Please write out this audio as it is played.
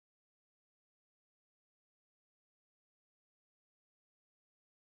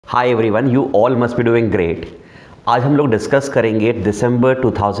Hi everyone, you all must be doing great. आज हम लोग डिस्कस करेंगे दिसंबर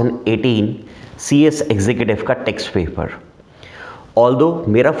 2018 सीएस एग्जीक्यूटिव का टेक्स्ट पेपर। ऑल्दो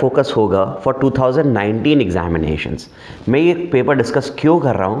मेरा फोकस होगा फॉर 2019 एग्जामिनेशंस। मैं ये पेपर डिस्कस क्यों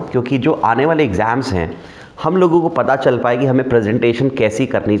कर रहा हूँ, क्योंकि जो आने वाले एग्ज़ाम्स हैं हम लोगों को पता चल पाए कि हमें प्रेजेंटेशन कैसी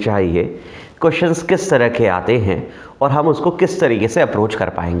करनी चाहिए, क्वेश्चंस किस तरह के आते हैं और हम उसको किस तरीके से अप्रोच कर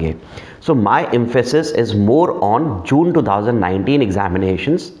पाएंगे। सो माई emphasis is more on June 2019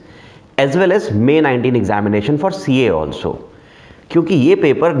 examinations as well as May 19 examination for CA also, क्योंकि ये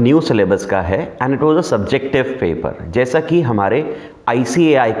पेपर न्यू सिलेबस का है and it was a subjective paper, जैसा कि हमारे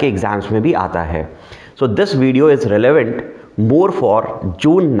ICAI के एग्जाम्स में भी आता है। So this video is relevant more for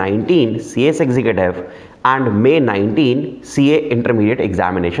June 19 CS executive and May 19 CA intermediate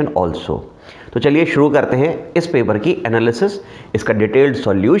examination also. तो चलिए शुरू करते हैं इस पेपर की एनालिसिस, इसका डिटेल्ड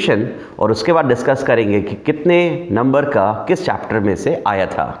सॉल्यूशन, और उसके बाद डिस्कस करेंगे कि कितने नंबर का किस चैप्टर में से आया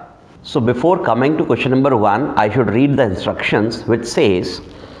था। So before coming to question number 1, I should read the instructions which says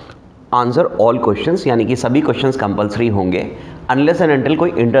answer all questions, यानी कि सभी questions compulsory होंगे unless and until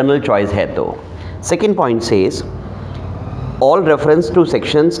कोई internal choice है तो। Second point says all reference to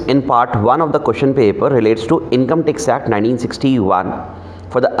sections in part 1 of the question paper relates to Income Tax Act 1961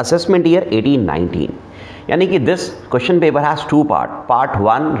 for the assessment year 18-19, यानी कि this question paper has two part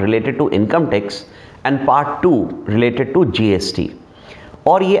 1 related to income tax and part 2 related to GST।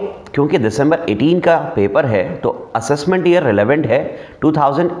 और ये क्योंकि दिसंबर 18 का paper है तो assessment year relevant है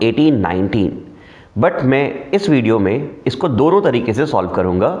 2018-19, but मैं इस वीडियो में इसको दोनों तरीके से सॉल्व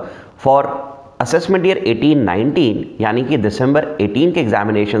करूंगा। फॉर असेसमेंट ईयर 18-19 यानी कि दिसंबर 18 के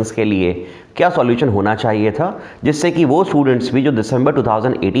एग्जामिनेशंस के लिए क्या सॉल्यूशन होना चाहिए था, जिससे कि वो स्टूडेंट्स भी जो दिसंबर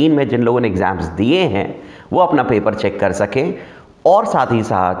 2018 में जिन लोगों ने एग्ज़ाम्स दिए हैं वो अपना पेपर चेक कर सकें, और साथ ही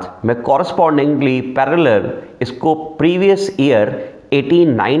साथ मैं कॉरस्पॉन्डिंगली पैरेलल इसको previous year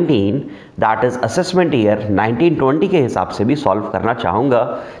 18-19 that is assessment year 19-20 के हिसाब से भी सॉल्व करना चाहूँगा,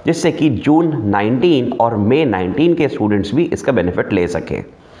 जिससे कि जून 19 और May 19 के स्टूडेंट्स भी इसका बेनिफिट ले सकें।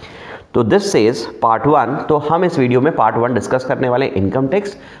 तो दिस सेज पार्ट 1, तो हम इस वीडियो में पार्ट 1 डिस्कस करने वाले income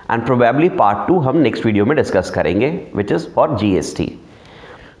tax and probably part 2 हम नेक्स्ट वीडियो में डिस्कस करेंगे which is for GST।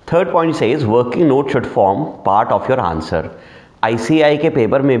 Third point says working note should form part of your answer. ICAI के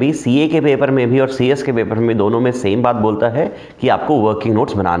पेपर में भी, CA के पेपर में भी और CS के पेपर में दोनों में सेम बात बोलता है कि आपको वर्किंग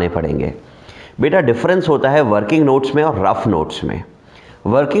नोट्स बनाने पड़ेंगे। बेटा डिफरेंस होता है वर्किंग नोट्स में और रफ नोट्स में।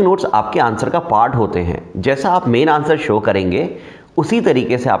 वर्किंग नोट्स आपके आंसर का पार्ट होते हैं, जैसा आप मेन आंसर शो करेंगे उसी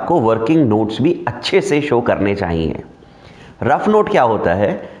तरीके से आपको वर्किंग नोट्स भी अच्छे से शो करने चाहिए। रफ नोट क्या होता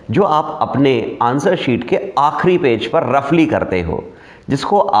है, जो आप अपने आंसर शीट के आखिरी पेज पर रफली करते हो,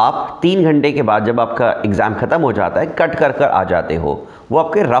 जिसको आप 3 घंटे के बाद जब आपका एग्ज़ाम ख़त्म हो जाता है कट कर कर आ जाते हो, वो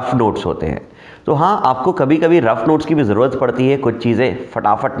आपके रफ़ नोट्स होते हैं। तो हाँ, आपको कभी कभी रफ़ नोट्स की भी ज़रूरत पड़ती है कुछ चीज़ें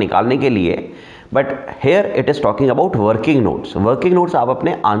फटाफट निकालने के लिए, but here it is talking about working notes. Working notes आप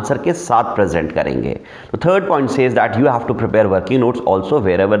अपने आंसर के साथ प्रेजेंट करेंगे। तो third point says that you have to prepare working notes also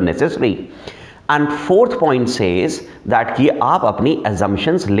where ever necessary. And fourth point says that कि आप अपनी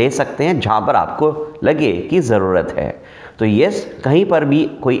assumptions ले सकते हैं जहाँ पर आपको लगे कि ज़रूरत है। तो यस, कहीं पर भी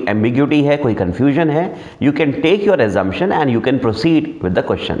कोई एम्बिग्यूटी है, कोई कंफ्यूजन है, you can take your assumption and you can proceed with the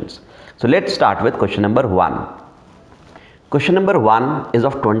questions. So let's start with question number 1। Question number 1 is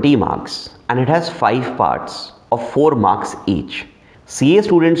of 20 marks and it has 5 parts of 4 marks each। CA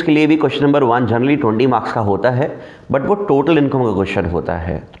students के लिए भी question number 1 generally 20 marks का होता है, but वो total income का question होता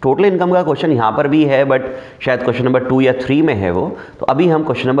है। टोटल इनकम का क्वेश्चन यहाँ पर भी है, बट शायद क्वेश्चन नंबर 2 या 3 में है वो। तो अभी हम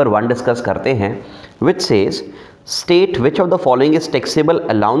क्वेश्चन नंबर 1 डिस्कस करते हैं, which says state which of the following is taxable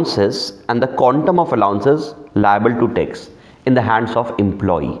allowances and the quantum of allowances liable to tax in the hands of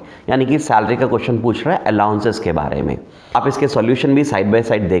employee. यानी कि सैलरी का क्वेश्चन पूछ रहा है अलाउंसेस के बारे में। आप इसके सॉल्यूशन भी साइड बाय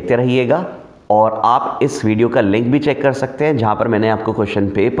साइड देखते रहिएगा, और आप इस वीडियो का लिंक भी चेक कर सकते हैं जहां पर मैंने आपको क्वेश्चन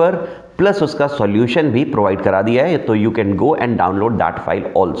पेपर प्लस उसका सॉल्यूशन भी प्रोवाइड करा दिया है, तो you can go and download that file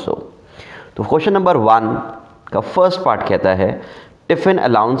also. तो क्वेश्चन नंबर 1 का फर्स्ट पार्ट कहता है tiffin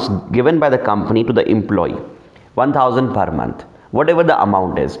allowance given by the company to the employ 1000 per month what ever the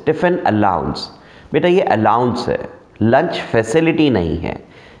amount is. Tiffin allowance, बेटा ये अलाउंस है, lunch facility नहीं है।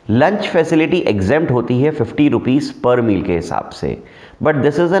 Lunch facility exempt होती है 50 रुपीज़ पर मील के हिसाब से, but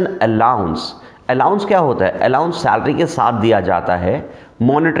this is an allowance. Allowance क्या होता है, अलाउंस सैलरी के साथ दिया जाता है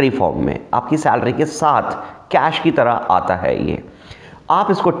मॉनेटरी फॉर्म में, आपकी सैलरी के साथ कैश की तरह आता है ये।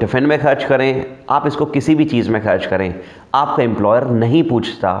 आप इसको टिफ़िन में खर्च करें, आप इसको किसी भी चीज़ में खर्च करें, आपका एम्प्लॉयर नहीं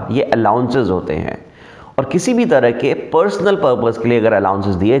पूछता, ये अलाउंसेस होते हैं। और किसी भी तरह के पर्सनल पर्पस के लिए अगर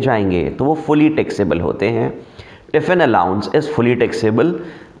अलाउंसेस दिए जाएंगे तो वो फुली टैक्सेबल होते हैं। Tiffin allowance is fully taxable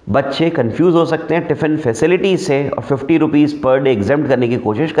बच्चे कंफ्यूज हो सकते हैं टिफ़िन फैसिलिटी से और 50 रुपीज़ पर डे एग्जेम्प्ट करने की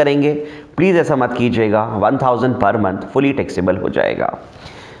कोशिश करेंगे। प्लीज़ ऐसा मत कीजिएगा, 1000 पर मंथ फुली टैक्सेबल हो जाएगा।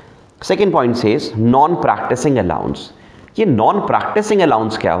 Second point says non practising allowance. ये नॉन प्रैक्टिसिंग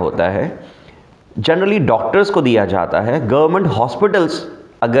अलाउंस क्या होता है? जनरली डॉक्टर्स को दिया जाता है। गवर्नमेंट हॉस्पिटल्स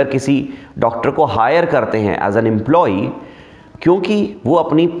अगर किसी डॉक्टर को हायर करते हैं एज एन एम्प्लॉई, क्योंकि वो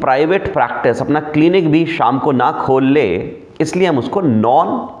अपनी प्राइवेट प्रैक्टिस, अपना क्लिनिक भी शाम को ना खोल ले, इसलिए हम उसको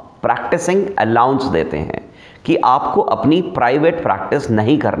नॉन प्रैक्टिसिंग अलाउंस देते हैं कि आपको अपनी प्राइवेट प्रैक्टिस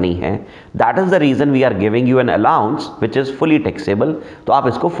नहीं करनी है। That is the reason we are giving you N allowance which is fully taxable. तो आप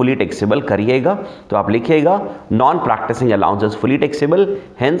इसको फुली टैक्सेबल करिएगा। तो आप लिखिएगा non practising allowance is fully taxable,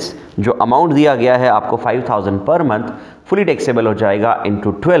 hence जो अमाउंट दिया गया है आपको 5000 पर मंथ फुली टैक्सेबल हो जाएगा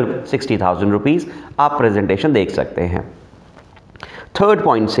इंटू 12, 60,000 रुपीज़। आप प्रेजेंटेशन देख सकते हैं। Third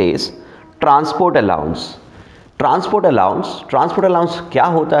point says transport allowance. Transport allowance क्या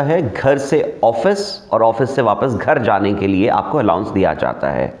होता है? घर से ऑफिस और ऑफिस से वापस घर जाने के लिए आपको अलाउंस दिया जाता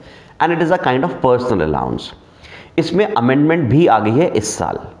है and it is a kind of personal allowance. इसमें अमेंडमेंट भी आ गई है इस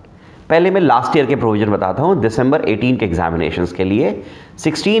साल। पहले मैं लास्ट ईयर के प्रोविजन बताता हूँ। दिसंबर 18 के एग्जामिनेशंस के लिए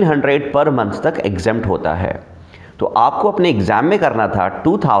 1600 पर मंथ तक एग्जेम्प्ट होता है। तो आपको अपने एग्जाम में करना था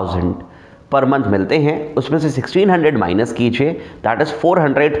 2000 पर मंथ मिलते हैं, उसमें से 1600 माइनस कीजिए, that is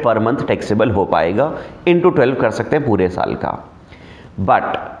 400 per month taxable हो पाएगा। इंटू 12 कर सकते हैं पूरे साल का।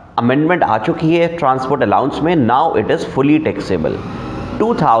 बट अमेंडमेंट आ चुकी है ट्रांसपोर्ट अलाउंस में, now it is fully taxable.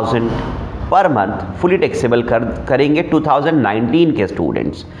 2000 per month fully taxable करेंगे 2019 के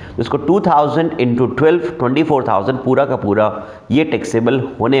स्टूडेंट्स। इसको 2000 इंटू 12, 24,000 पूरा का पूरा ये टैक्सेबल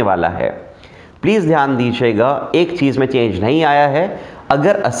होने वाला है। प्लीज़ ध्यान दीजिएगा, एक चीज़ में चेंज नहीं आया है।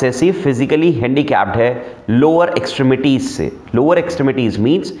 अगर असेसी फिजिकली हैंडीकैप्ड है लोअर एक्सट्रीमिटीज़ से, लोअर एक्सट्रीमिटीज़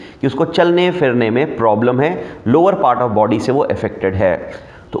मीन्स कि उसको चलने फिरने में प्रॉब्लम है, लोअर पार्ट ऑफ बॉडी से वो अफेक्टेड है,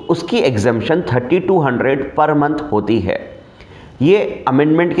 तो उसकी एग्जम्पशन 3200 पर मंथ होती है। ये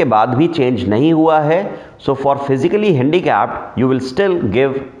अमेंडमेंट के बाद भी चेंज नहीं हुआ है। So for physically handicapped you will still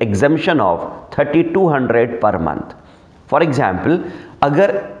give exemption of 3200 per month. For example,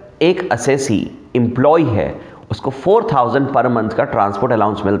 अगर एक असेसी एम्प्लॉय है, उसको 4000 पर मंथ का ट्रांसपोर्ट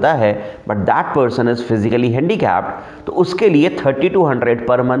अलाउंस मिलता है, but that person is physically handicapped, तो उसके लिए 3200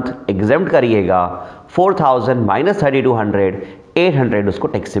 पर मंथ एग्जेम्प्ट करिएगा। 4000 माइनस 3200, 800 उसको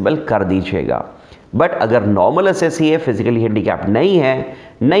टैक्सेबल कर दीजिएगा। बट अगर नॉर्मल असेसी है, फिजिकली हैंडीकैप्ड नहीं है,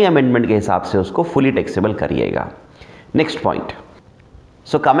 नई अमेंडमेंट के हिसाब से उसको फुली टैक्सेबल करिएगा। Next point.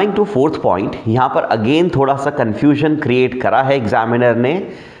 So coming to fourth point, यहाँ पर अगेन थोड़ा सा कंफ्यूजन क्रिएट करा है एग्जामिनर ने।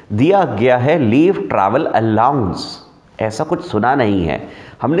 दिया गया है लीव ट्रैवल अलाउंस। ऐसा कुछ सुना नहीं है,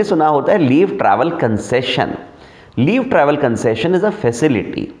 हमने सुना होता है leave travel concession. Leave travel concession is a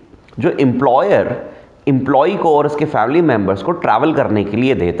facility जो एम्प्लॉयर एम्प्लॉय को और उसके फैमिली मेम्बर्स को ट्रैवल करने के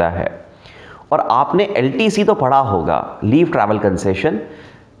लिए देता है। और आपने LTC तो पढ़ा होगा, लीव ट्रैवल कंसेशन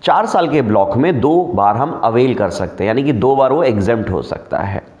 4 साल के ब्लॉक में 2 बार हम अवेल कर सकते हैं, यानी कि 2 बार वो एग्जेम्प्ट हो सकता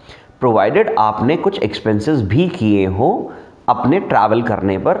है, प्रोवाइडेड आपने कुछ एक्सपेंसेस भी किए हों अपने ट्रैवल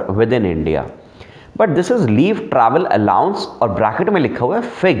करने पर with in India. But this is leave travel allowance और ब्रैकेट में लिखा हुआ है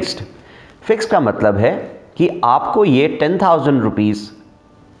फिक्स्ड। फिक्स का मतलब है कि आपको ये 10,000 रुपीज़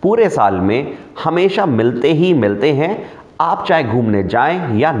पूरे साल में हमेशा मिलते ही मिलते हैं, आप चाहे घूमने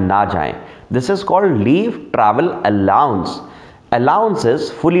जाएं या ना जाएं। This is called leave travel allowance. Allowance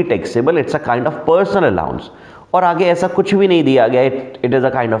is fully taxable, it's a kind of personal allowance. और आगे ऐसा कुछ भी नहीं दिया गया, it is a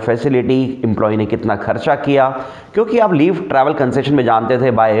kind of facility, employ ने कितना खर्चा किया, क्योंकि आप लीव ट्रैवल कंसेशन में जानते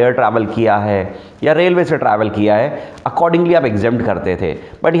थे बाय एयर ट्रैवल किया है या रेलवे से ट्रैवल किया है, अकॉर्डिंगली आप एग्जेम्प्ट करते थे।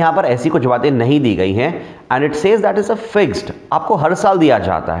 बट यहाँ पर ऐसी कुछ बातें नहीं दी गई हैं and it says that is a fixed, आपको हर साल दिया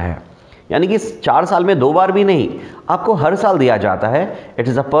जाता है, यानी कि 4 साल में 2 बार भी नहीं, आपको हर साल दिया जाता है। It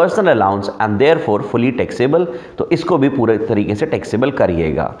is a personal allowance and therefore fully taxable, तो इसको भी पूरे तरीके से टैक्सेबल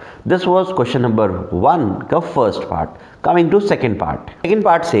करिएगा। दिस वाज क्वेश्चन नंबर 1 का first part. Coming to second part. Second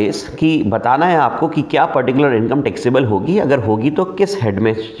part says कि बताना है आपको कि क्या पर्टिकुलर इनकम टैक्सेबल होगी, अगर होगी तो किस हेड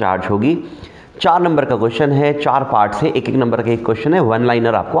में चार्ज होगी। 4 नंबर का क्वेश्चन है, 4 पार्ट से, एक नंबर का एक क्वेश्चन है, 1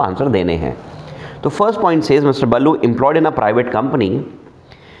 लाइनर आपको आंसर देने हैं। तो first point says mister Ballu employed in a private company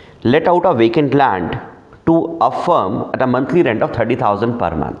let out a vacant land to a firm at a monthly rent of 30,000 per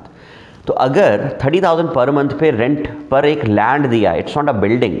month। तो अगर 30,000 पर मंथ पे रेंट पर एक लैंड दिया, इट्स नॉट अ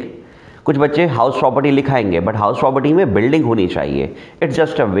बिल्डिंग। कुछ बच्चे house property लिखाएंगे, but house property में building होनी चाहिए। It's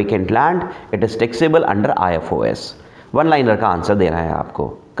just a vacant land, it is taxable under IFOS। 1 liner का आंसर देना है आपको।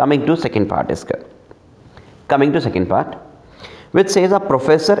 कमिंग टू सेकेंड पार्ट इसका। Coming to second part, which says a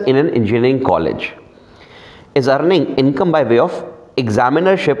professor in an engineering college is earning income by way of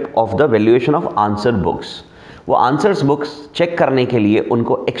examinership of the valuation of answer books। वो answers books check करने के लिए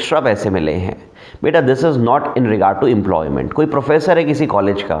उनको extra पैसे मिले हैं। बेटा this is not in regard to employment. कोई प्रोफेसर है किसी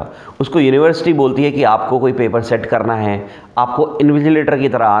कॉलेज का, उसको यूनिवर्सिटी बोलती है कि आपको कोई पेपर सेट करना है, आपको इन्विजिलेटर की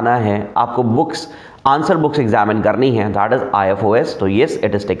तरह आना है, आपको बुक्स आंसर बुक्स एग्जामिन करनी है, दैट इज IFOS। तो yes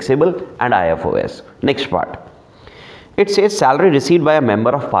it is taxable and IFOS। Next part, it says salary received by a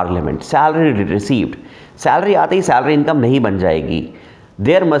member of parliament. Salary received, salary आते ही सैलरी इनकम नहीं बन जाएगी।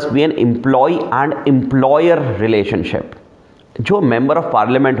 There must be N employ and employer relationship. जो member of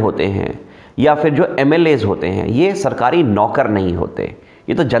parliament होते हैं या फिर जो MLAs होते हैं, ये सरकारी नौकर नहीं होते,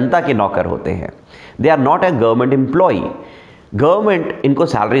 ये तो जनता के नौकर होते हैं। They are not a government employ. Government इनको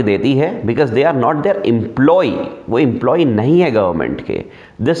सैलरी देती है because they are not there employ, वो एम्प्लॉय नहीं है गवर्नमेंट के।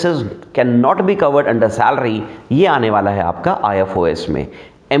 This is can not be covered under salary. ये आने वाला है आपका IFOS में।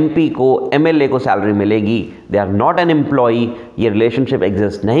 MP को MLA को सैलरी मिलेगी, they are not an employ, ये रिलेशनशिप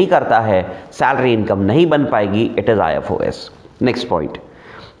एग्जिस्ट नहीं करता है, सैलरी इनकम नहीं बन पाएगी, it is IFOS। Next point,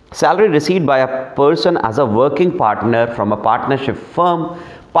 salary received by a person as a working partner from a partnership firm.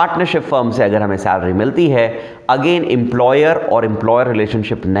 Partnership firm से अगर हमें सैलरी मिलती है, अगेन एम्प्लॉयर और एम्प्लॉयर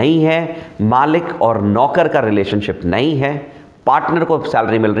रिलेशनशिप नहीं है, मालिक और नौकर का रिलेशनशिप नहीं है। पार्टनर को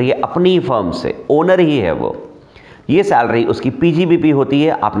सैलरी मिल रही है अपनी फर्म से, ओनर ही है वो। ये सैलरी उसकी PGBP होती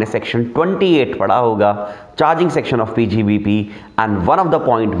है। आपने सेक्शन 28 पढ़ा होगा, charging section of PGBP, and one of the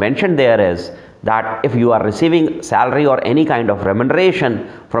point mentioned there is that if you are receiving salary or any kind of remuneration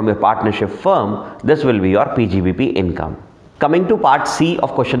from your partnership firm, this will be your PGBP income. Coming to part C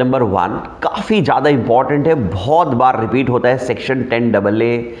of question number 1, काफ़ी ज़्यादा important है, बहुत बार repeat होता है section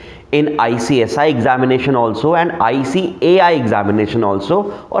 10AA in ICSI examination also and ICAI examination also,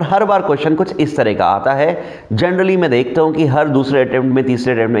 और हर बार question कुछ इस तरह का आता है। जनरली मैं देखता हूँ कि हर दूसरे अटेम्प्ट में,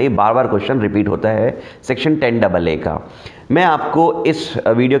 तीसरे अटेम्प्ट में ये बार बार क्वेश्चन रिपीट होता है सेक्शन 10AA का। मैं आपको इस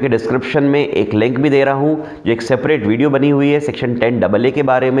वीडियो के डिस्क्रिप्शन में एक लिंक भी दे रहा हूँ, जो एक सेपरेट वीडियो बनी हुई है सेक्शन 10AA के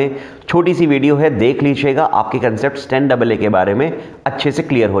बारे में। छोटी सी वीडियो है, देख लीजिएगा, आपके कंसेप्ट 10AA के बारे में अच्छे से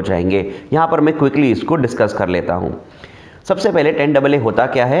क्लियर हो जाएंगे। यहाँ पर मैं क्विकली इसको डिस्कस कर लेता हूँ। सबसे पहले 10AA होता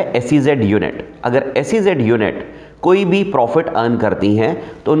क्या है? SEZ unit. अगर SEZ यूनिट कोई भी प्रॉफिट अर्न करती हैं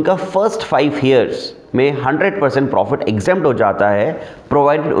तो उनका फर्स्ट 5 ईयर्स में 100% प्रॉफिट एग्जेम्प्ट हो जाता है,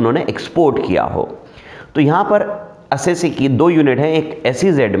 प्रोवाइडेड उन्होंने एक्सपोर्ट किया हो। तो यहाँ पर एसएससी की 2 यूनिट है, एक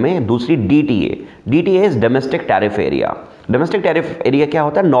SEZ में, दूसरी DTA। DTA is domestic tariff area. Domestic tariff area क्या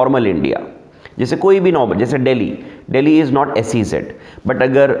होता है? नॉर्मल इंडिया, जैसे कोई भी नॉर्मल, जैसे Delhi is not SEZ, but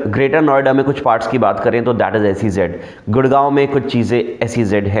अगर ग्रेटर नोएडा में कुछ पार्ट्स की बात करें तो दैट इज़ SEZ। गुड़गांव में कुछ चीज़ें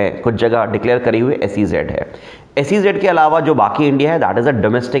SEZ है, कुछ जगह डिक्लेयर करी हुई SEZ है। SEZ के अलावा जो बाकी इंडिया है that is a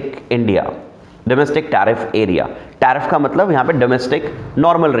domestic India, domestic tariff area. Tariff का मतलब यहाँ पे डोमेस्टिक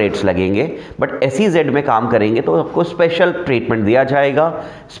नॉर्मल रेट्स लगेंगे, बट SEZ में काम करेंगे तो आपको स्पेशल ट्रीटमेंट दिया जाएगा,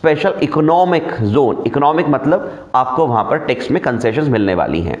 स्पेशल इकोनॉमिक जोन। इकोनॉमिक मतलब आपको वहाँ पर टैक्स में कंसेशंस मिलने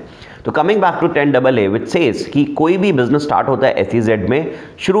वाली हैं। तो coming back to 10AA which says कि कोई भी बिजनेस स्टार्ट होता है SEZ में,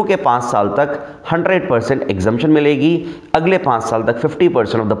 शुरू के 5 साल तक 100% एग्जम्पशन मिलेगी, अगले 5 साल तक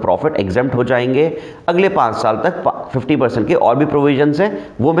 50% ऑफ द प्रॉफिट एग्जम्प्ट हो जाएंगे, अगले 5 साल तक 50% के और भी प्रोविजंस हैं,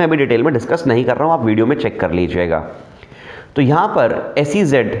 वो मैं अभी डिटेल में डिस्कस नहीं कर रहा हूँ, आप वीडियो में चेक कर लीजिएगा। तो यहाँ पर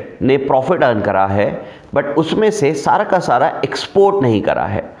SEZ ने प्रॉफिट अर्न करा है, बट उसमें से सारा का सारा एक्सपोर्ट नहीं करा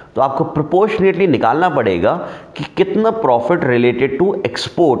है, तो आपको प्रोपोर्शनेटली निकालना पड़ेगा कि कितना प्रॉफिट रिलेटेड टू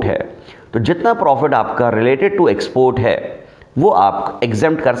एक्सपोर्ट है। तो जितना प्रॉफिट आपका रिलेटेड टू एक्सपोर्ट है वो आप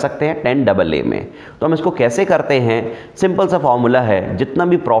एग्जेम्प्ट कर सकते हैं 10AA में। तो हम इसको कैसे करते हैं? सिंपल सा फॉर्मूला है, जितना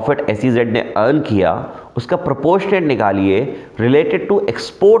भी प्रॉफिट SEZ ने अर्न किया उसका प्रोपोर्शनेट निकालिए रिलेटेड टू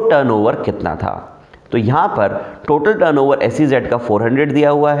एक्सपोर्ट टर्नओवर कितना था। तो यहाँ पर टोटल टर्नओवर SEZ का 400 दिया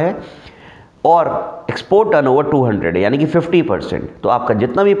हुआ है और एक्सपोर्ट टर्नओवर 200 है, यानी कि 50%। तो आपका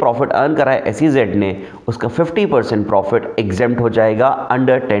जितना भी प्रॉफिट अर्न करा है SEZ ने, उसका 50% प्रॉफिट एग्जेम्प्ट हो जाएगा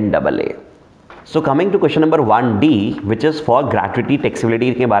under 10AA। So coming to question number 1D which is for gratuity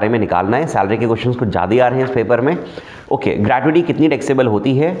taxability के बारे में निकालना है। सैलरी के क्वेश्चंस कुछ ज़्यादा आ रहे हैं इस पेपर में। ओके, ग्रेट्युटी कितनी टैक्सेबल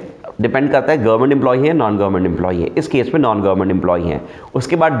होती है? डिपेंड करता है गवर्नमेंट एम्प्लॉय है, नॉन गवर्नमेंट एम्प्लॉय है। इस केस में नॉन गवर्नमेंट एम्प्लॉय है।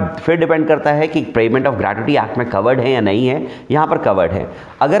 उसके बाद फिर डिपेंड करता है कि पेमेंट ऑफ ग्रेट्युटी एक्ट में कवर्ड है या नहीं है। यहाँ पर कवर्ड है।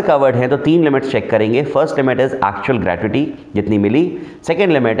 अगर कवर्ड है तो 3 लिमिट्स चेक करेंगे। First limit is actual gratuity जितनी मिली,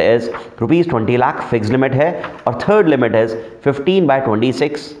 second limit is ₹20 lakh fix limit है, और थर्ड लिमिट इज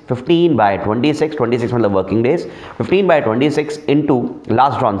 15/26, 26 मतलब working days, 15/26 into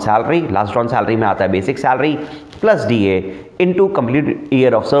last drawn salary. Last drawn salary में आता है basic salary plus DA into complete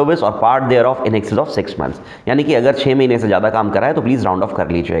year of service और part there of in excess of 6 months. यानी कि अगर 6 महीने से ज़्यादा काम करा है तो प्लीज़ राउंड ऑफ कर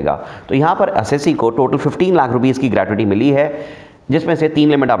लीजिएगा। तो यहाँ पर SSC को टोटल 15 लाख रुपीज़ की ग्रेट्युटी मिली है। जिसमें से 3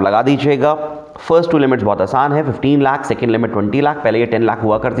 लिमिट आप लगा दीजिएगा। फर्स्ट 2 लिमिट्स बहुत आसान है, 15 लाख, सेकेंड लिमिट 20 लाख। पहले ये 10 लाख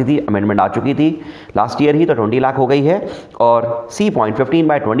हुआ करती थी, अमेंडमेंट आ चुकी थी लास्ट ईयर ही, तो 20 लाख हो गई है। और C point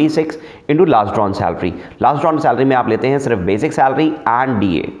 15/26 into last drawn salary. Last drawn salary में आप लेते हैं सिर्फ basic salary and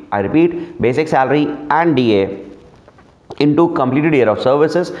DA। I repeat, basic salary and DA into completed year of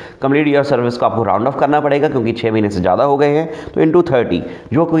services. Complete year of service को आपको राउंड ऑफ करना पड़ेगा क्योंकि 6 महीने से ज़्यादा हो गए हैं, तो इनटू 30,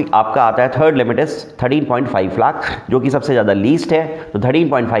 जो कि आपका आता है थर्ड लिमिट इज 13.5 लाख, जो कि सबसे ज़्यादा लीस्ट है, तो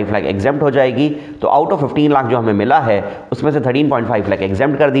 13.5 लाख एग्जेम्प्ट हो जाएगी। तो आउट ऑफ 15 लाख जो हमें मिला है उसमें से 13.5 लाख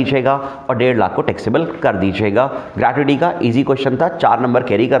एग्जेम्प्ट कर दीजिएगा और 1.5 लाख को टैक्सेबल कर दीजिएगा। ग्रेट्युटी का इजी क्वेश्चन था, 4 नंबर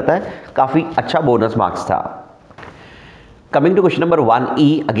कैरी करता है, काफ़ी अच्छा बोनस मार्क्स था। Coming to question number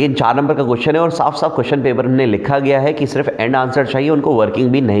 1E, again 4 number का क्वेश्चन है और साफ साफ क्वेश्चन पेपर में लिखा गया है कि सिर्फ एंड आंसर चाहिए, उनको वर्किंग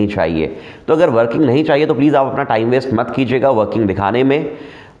भी नहीं चाहिए। तो अगर वर्किंग नहीं चाहिए तो प्लीज़ आप अपना टाइम वेस्ट मत कीजिएगा वर्किंग दिखाने में,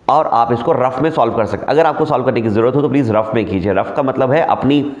 और आप इसको रफ में सॉल्व कर सकते। अगर आपको सॉल्व करने की ज़रूरत हो तो प्लीज़ रफ में कीजिए। रफ का मतलब है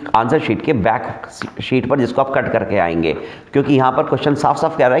अपनी आंसर शीट के बैक शीट पर, जिसको आप कट करके आएंगे, क्योंकि यहाँ पर क्वेश्चन साफ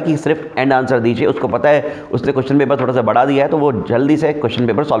साफ कह रहा है कि सिर्फ एंड आंसर दीजिए। उसको पता है, उसने क्वेश्चन पेपर थोड़ा सा बढ़ा दिया है, तो वो जल्दी से क्वेश्चन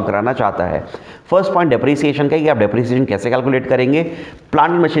पेपर सॉल्व कराना चाहता है। फर्स्ट पॉइंट डेप्रिसिएशन का, कि आप डेप्रिसिएशन कैसे कैलकुलेट करेंगे।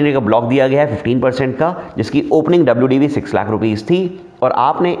 प्लांट एंड मशीनरी का ब्लॉक दिया गया है 15% का, जिसकी ओपनिंग WDV 6 लाख रुपीज़ थी, और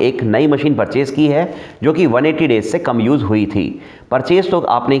आपने एक नई मशीन परचेज़ की है जो कि 180 डेज से कम यूज़ हुई थी। परचेज़ तो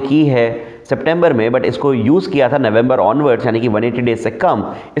आपने की है सितंबर में, बट इसको यूज़ किया था नवंबर ऑनवर्ड्स, यानी कि 180 डेज से कम।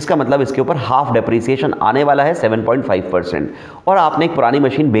 इसका मतलब इसके ऊपर हाफ डेप्रिसिएशन आने वाला है 7.5%। और आपने एक पुरानी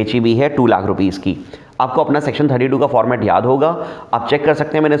मशीन बेची भी है 2 लाख रुपीज़ की। आपको अपना सेक्शन 32 का फॉर्मेट याद होगा, आप चेक कर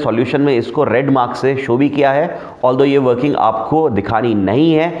सकते हैं। मैंने सॉल्यूशन में इसको रेड मार्क से शो भी किया है, ऑल्दो ये वर्किंग आपको दिखानी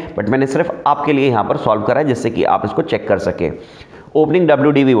नहीं है, बट मैंने सिर्फ आपके लिए यहाँ पर सॉल्व करा है जिससे कि आप इसको चेक कर सकें। ओपनिंग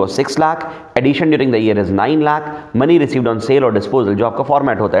WDV वो 6 lakh, addition during the year is 9 lakh, money received on sale और डिस्पोजल जो आपका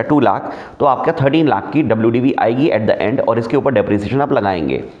फॉर्मेट होता है 2 लाख, तो आपका 13 लाख की WDV आएगी एट द एंड, और इसके ऊपर डेप्रिसिएशन आप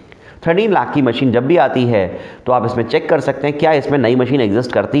लगाएंगे। 13 लाख की मशीन जब भी आती है तो आप इसमें चेक कर सकते हैं क्या इसमें नई मशीन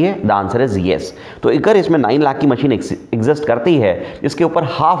एग्जिस्ट करती है। The answer is yes. तो अगर इसमें 9 लाख की मशीन एग्जिस्ट करती है, इसके ऊपर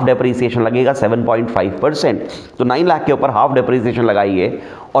हाफ डेप्रिसिएशन लगेगा 7.5%, तो 9 लाख के ऊपर हाफ डेप्रिसिएशन लगाइए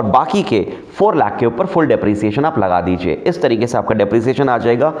और बाकी के 4 लाख के ऊपर फुल डेप्रिसिएशन आप लगा दीजिए। इस तरीके से आपका डेप्रिसिएशन आ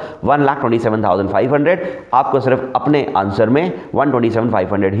जाएगा 1,27,500। आपको सिर्फ अपने आंसर में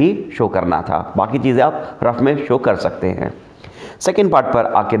 127,500 ही शो करना था, बाकी चीज़ें आप रफ में शो कर सकते हैं। सेकेंड पार्ट पर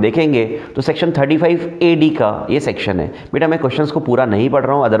आके देखेंगे तो सेक्शन 35AD का ये सेक्शन है। बेटा मैं क्वेश्चंस को पूरा नहीं पढ़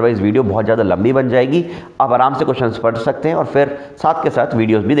रहा हूँ, अदरवाइज वीडियो बहुत ज़्यादा लंबी बन जाएगी। आप आराम से क्वेश्चंस पढ़ सकते हैं और फिर साथ के साथ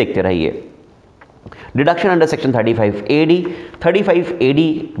वीडियोस भी देखते रहिए। Deduction under section 35AD।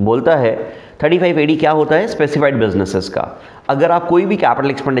 35AD बोलता है, 35AD क्या होता है? स्पेसिफाइड बिजनेसेस का। अगर आप कोई भी कैपिटल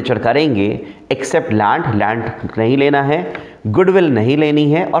एक्सपेंडिचर करेंगे, एक्सेप्ट लैंड नहीं लेना है, गुडविल नहीं लेनी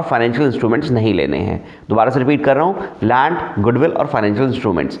है और फाइनेंशियल इंस्ट्रूमेंट्स नहीं लेने हैं। दोबारा से रिपीट कर रहा हूँ, लैंड, गुडविल और फाइनेंशियल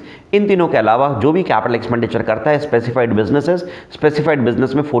इंस्ट्रूमेंट्स, इन तीनों के अलावा जो भी कैपिटल एक्सपेंडिचर करता है स्पेसिफाइड बिजनेसेस, स्पेसिफाइड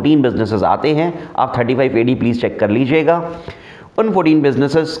बिजनेस में 14 बिजनेसेस आते हैं। आप 35AD प्लीज़ चेक कर लीजिएगा। उन 14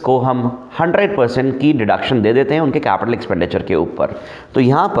 बिजनेसेस को हम 100% की डिडक्शन दे देते हैं उनके कैपिटल एक्सपेंडिचर के ऊपर। तो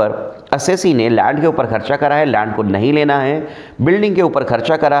यहाँ पर असेसी ने लैंड के ऊपर खर्चा करा है, लैंड को नहीं लेना है। बिल्डिंग के ऊपर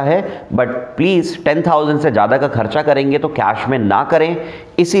खर्चा करा है, बट प्लीज़ 10,000 से ज़्यादा का खर्चा करेंगे तो कैश में ना करें।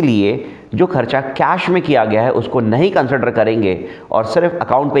 इसीलिए जो खर्चा कैश में किया गया है उसको नहीं कंसिडर करेंगे और सिर्फ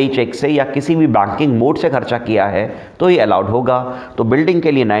अकाउंट पे ही चेक से या किसी भी बैंकिंग मोड से खर्चा किया है तो ये अलाउड होगा। तो बिल्डिंग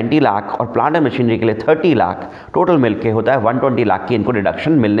के लिए 90 लाख और प्लांट एंड मशीनरी के लिए 30 लाख, टोटल मिलके होता है 120 लाख की इनको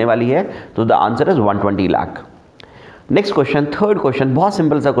डिडक्शन मिलने वाली है। तो the answer is 120 lakh. Next question, third question, बहुत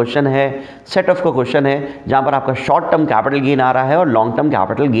सिंपल सा क्वेश्चन है, सेट ऑफ का क्वेश्चन है, जहाँ पर आपका शॉर्ट टर्म कैपिटल गेन आ रहा है और लॉन्ग टर्म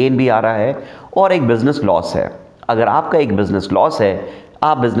कैपिटल गेन भी आ रहा है और एक बिजनेस लॉस है। अगर आपका एक बिजनेस लॉस है,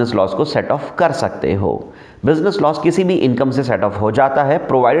 आप बिजनेस लॉस को सेट ऑफ कर सकते हो। बिजनेस लॉस किसी भी इनकम से सेट ऑफ हो जाता है,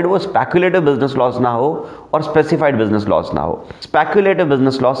 प्रोवाइडेड वो स्पेक्युलेटिव बिजनेस लॉस ना हो और स्पेसिफाइड बिजनेस लॉस ना हो। स्पेक्युलेटिव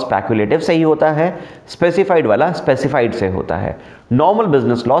बिजनेस लॉस स्पेक्युलेटिव से ही होता है, स्पेसिफाइड वाला स्पेसिफाइड से होता है। नॉर्मल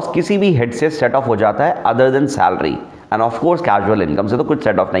बिजनेस लॉस किसी भी हेड से सेट ऑफ हो जाता है other than salary end of course casual income से तो कुछ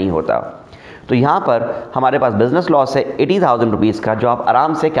सेट ऑफ नहीं होता। तो यहाँ पर हमारे पास बिजनेस लॉस है 80,000 रुपीज़ का, जो आप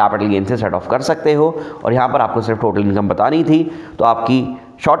आराम से कैपिटल गेन से सेट ऑफ कर सकते हो। और यहाँ पर आपको सिर्फ टोटल इनकम बतानी थी, तो आपकी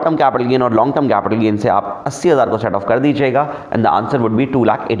शॉर्ट टर्म कैपिटल गेन और लॉन्ग टर्म कैपिटल गेन से आप 80,000 को सेट ऑफ कर दीजिएगा and the answer would be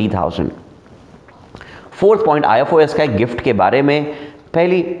 2,80,000। Fourth point IFOS का गिफ्ट के बारे में।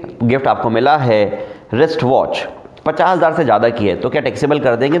 पहली गिफ्ट आपको मिला है रिस्ट वॉच, 50,000 से ज़्यादा की है तो क्या टैक्सेबल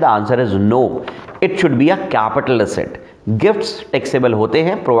कर देंगे? The answer is no, it should be a capital asset. Gifts taxable होते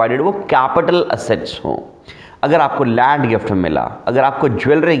हैं प्रोवाइडेड वो कैपिटल एसेट्स हों। अगर आपको लैंड गिफ्ट में मिला, अगर आपको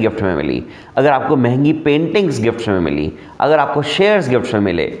ज्वेलरी गिफ्ट में मिली, अगर आपको महंगी पेंटिंग्स गिफ्ट में मिली, अगर आपको शेयर्स गिफ्ट में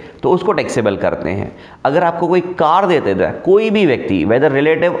मिले तो उसको टैक्सेबल करते हैं। अगर आपको कोई कार देते थे, कोई भी व्यक्ति, वेदर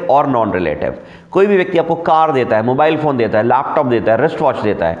रिलेटिव और नॉन रिलेटिव, कोई भी व्यक्ति आपको कार देता है, मोबाइल फ़ोन देता है, लैपटॉप देता है, रिस्ट वॉच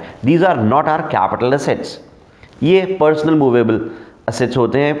देता है, these are not are capital assets. ये पर्सनल मूवेबल एसेट्स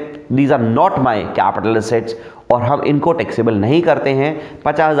होते हैं, these are not my capital assets, और हम इनको टैक्सेबल नहीं करते हैं।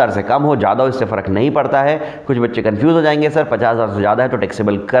 50,000 से कम हो, ज़्यादा हो, इससे फ़र्क नहीं पड़ता है। कुछ बच्चे कंफ्यूज हो जाएंगे, सर 50,000 से ज़्यादा है तो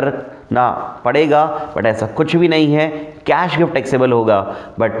टैक्सेबल करना पड़ेगा, बट ऐसा कुछ भी नहीं है। कैश गिफ्ट टैक्सेबल होगा,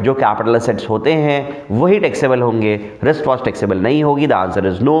 बट जो कैपिटल एसेट्स होते हैं वही टैक्सेबल होंगे। रिस्ट वॉच टैक्सेबल नहीं होगी। The answer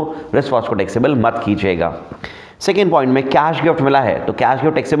is no, wrist watch को टैक्सेबल मत कीजिएगा। सेकेंड पॉइंट में कैश गिफ्ट मिला है तो कैश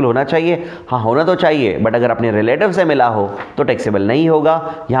गिफ्ट टैक्सेबल होना चाहिए, हाँ होना तो चाहिए, बट अगर अपने रिलेटिव से मिला हो तो टैक्सेबल नहीं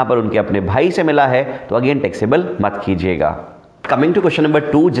होगा। यहाँ पर उनके अपने भाई से मिला है तो अगेन टैक्सेबल मत कीजिएगा। कमिंग टू क्वेश्चन नंबर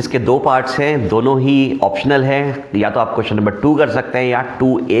 2, जिसके 2 पार्ट्स हैं, दोनों ही ऑप्शनल हैं। या तो आप क्वेश्चन नंबर 2 कर सकते हैं या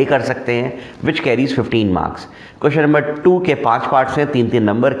 2A कर सकते हैं, which carries 15 marks. Question number 2 के 5 पार्ट्स हैं, 3-3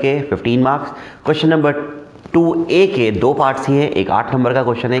 नंबर के, 15 मार्क्स। क्वेश्चन नंबर 2A के 2 पार्ट्स ही हैं, एक 8 नंबर का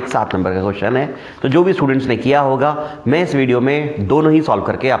क्वेश्चन है, एक 7 नंबर का क्वेश्चन है। तो जो भी स्टूडेंट्स ने किया होगा, मैं इस वीडियो में दोनों ही सॉल्व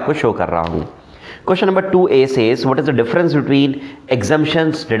करके आपको शो कर रहा हूँ। Question number 2A says what is the difference between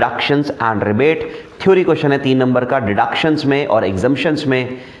exemptions, deductions and rebate. Theory question है 3 नंबर का, डिडक्शंस में और एग्जम्पशंस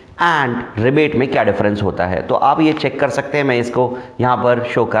में एंड रिबेट में क्या डिफरेंस होता है। तो आप ये चेक कर सकते हैं, मैं इसको यहाँ पर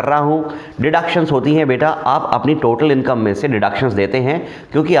शो कर रहा हूँ। डिडक्शंस होती हैं बेटा, आप अपनी टोटल इनकम में से डिडक्शंस देते हैं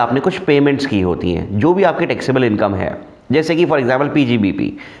क्योंकि आपने कुछ पेमेंट्स की होती हैं, जो भी आपकी टैक्सेबल इनकम है। जैसे कि फॉर एग्जांपल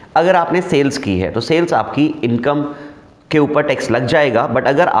PGBP, अगर आपने सेल्स की है तो सेल्स आपकी इनकम के ऊपर टैक्स लग जाएगा, बट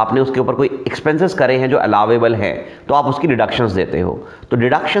अगर आपने उसके ऊपर कोई एक्सपेंसेस करे हैं जो अलाउेबल हैं तो आप उसकी डिडक्शंस देते हो। तो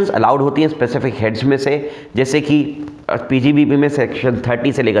डिडक्शंस अलाउड होती हैं स्पेसिफिक हेड्स में से, जैसे कि PGBP में सेक्शन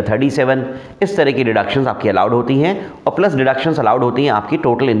 30 से लेकर 37 इस तरह की डिडक्शंस आपकी अलाउड होती हैं, और प्लस डिडक्शंस अलाउड होती हैं आपकी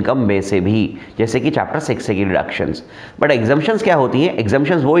टोटल इनकम में से भी, जैसे कि चैप्टर 6 से की डिडक्शंस। बट एग्जम्पशंस क्या होती हैं?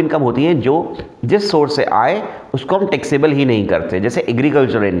 एग्जम्पशंस वो इनकम होती हैं जो जिस सोर्स से आए उसको हम टैक्सेबल ही नहीं करते। जैसे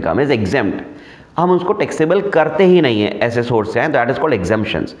एग्रीकल्चर इनकम इज एग्जेम्प्ट, हम उसको टैक्सेबल करते ही नहीं है, ऐसे सोर्स से हैं, दैट इज कॉल्ड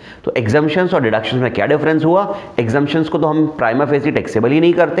एग्जम्पशंस। तो एग्जम्पशंस और डिडक्शंस में क्या डिफरेंस हुआ? एग्जम्पशंस को तो हम प्राइमा फेसी टैक्सेबल ही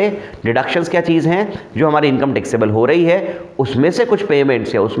नहीं करते। डिडक्शंस क्या चीज़ हैं? जो हमारी इनकम टैक्सेबल हो रही है उसमें से कुछ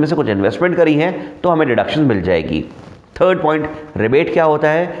पेमेंट्स या उसमें से कुछ इन्वेस्टमेंट करी है तो हमें डिडक्शन मिल जाएगी। थर्ड पॉइंट, रिबेट क्या होता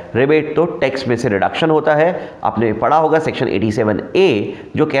है? रिबेट तो टैक्स में से रिडक्शन होता है। आपने पढ़ा होगा सेक्शन 87A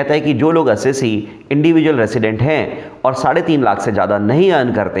जो कहता है कि जो लोग एसएससी इंडिविजुअल रेसिडेंट हैं और 3.5 लाख से ज़्यादा नहीं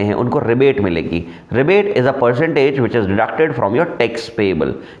अर्न करते हैं उनको रिबेट मिलेगी। Rebate is a percentage which is deducted from your tax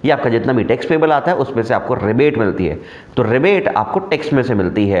payable. ये आपका जितना भी टैक्स पेबल आता है उसमें से आपको रिबेट मिलती है। तो रिबेट आपको टैक्स में से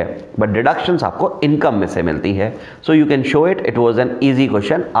मिलती है, बट डिडक्शंस आपको इनकम में से मिलती है। So you can show it, it was an easy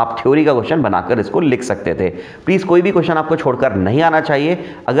question. आप थ्योरी का क्वेश्चन बनाकर इसको लिख सकते थे। प्लीज़ कोई भी क्वेश्चन आपको छोड़कर नहीं आना चाहिए।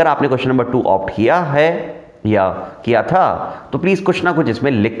 अगर आपने क्वेश्चन नंबर 2 ऑप्ट किया है या किया था तो प्लीज़ कुछ ना कुछ इसमें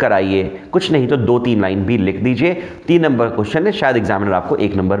लिख कर आइए, कुछ नहीं तो 2-3 लाइन भी लिख दीजिए। 3 नंबर क्वेश्चन है, शायद एग्जामिनर आपको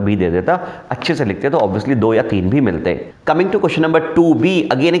 1 नंबर भी दे देता। अच्छे से लिखते तो ऑब्वियसली 2 या 3 भी मिलते। Coming to question number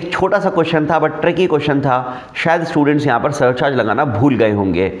 2B, again एक छोटा सा क्वेश्चन था बट ट्रिकी क्वेश्चन था। शायद स्टूडेंट्स यहाँ पर सरचार्ज लगाना भूल गए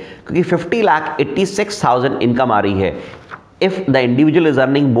होंगे क्योंकि 50,86,000 इनकम आ रही है। If the individual is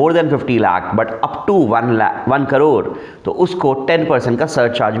earning more than 50 lakh but up to 1 crore तो उसको 10% का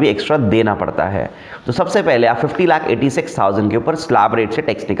सरचार्ज भी एक्स्ट्रा देना पड़ता है। तो सबसे पहले आप 50,86,000 के ऊपर स्लैब रेट से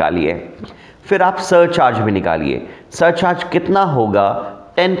टैक्स निकालिए, फिर आप सरचार्ज भी निकालिए। सरचार्ज कितना होगा?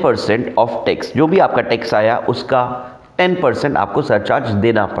 10% ऑफ टैक्स, जो भी आपका टैक्स आया उसका 10% आपको सरचार्ज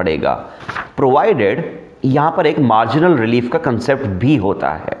देना पड़ेगा। प्रोवाइडेड यहाँ पर एक मार्जिनल रिलीफ का कंसेप्ट भी होता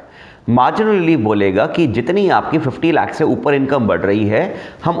है। मार्जिनल रिलीफ बोलेगा कि जितनी आपकी 50 लाख से ऊपर इनकम बढ़ रही है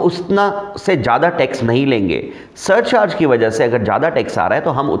हम उतना से ज़्यादा टैक्स नहीं लेंगे। सरचार्ज की वजह से अगर ज़्यादा टैक्स आ रहा है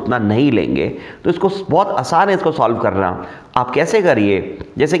तो हम उतना नहीं लेंगे। तो इसको बहुत आसान है इसको सॉल्व करना। आप कैसे करिए,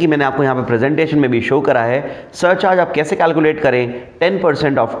 जैसे कि मैंने आपको यहाँ पे प्रेजेंटेशन में भी शो करा है। सरचार्ज आप कैसे कैलकुलेट करें?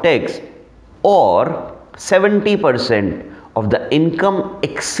 10% ऑफ टैक्स और 70% of the income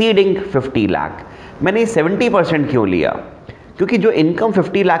exceeding 50 lakh. मैंने 70% क्यों लिया? क्योंकि जो इनकम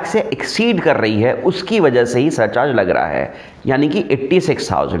 50 लाख से एक्सीड कर रही है उसकी वजह से ही सरचार्ज लग रहा है, यानी कि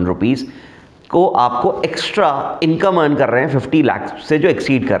 86,000 रुपीज़ को आपको एक्स्ट्रा इनकम अर्न कर रहे हैं 50 लाख से जो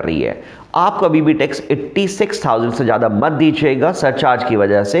एक्सीड कर रही है। आप कभी भी टैक्स 86,000 से ज़्यादा मत दीजिएगा सरचार्ज की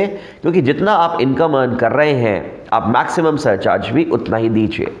वजह से, क्योंकि जितना आप इनकम अर्न कर रहे हैं आप मैक्सिमम सरचार्ज भी उतना ही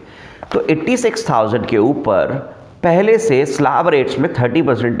दीजिए। तो 86,000 के ऊपर पहले से स्लैब रेट्स में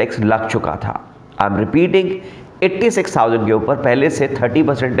 30% टैक्स लग चुका था। आई एम रिपीटिंग, 86,000 के ऊपर पहले से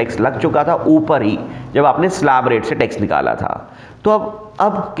 30% टैक्स लग चुका था ऊपर ही, जब आपने स्लैब रेट से टैक्स निकाला था। तो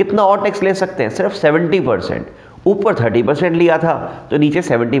अब कितना और टैक्स ले सकते हैं? सिर्फ 70%। ऊपर 30% लिया था तो नीचे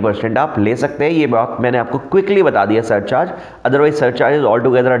 70% आप ले सकते हैं। ये बात मैंने आपको क्विकली बता दिया surcharge. Otherwise surcharge is all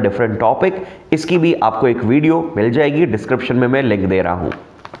together a different topic. इसकी भी आपको एक वीडियो मिल जाएगी, डिस्क्रिप्शन में मैं लिंक दे रहा हूँ।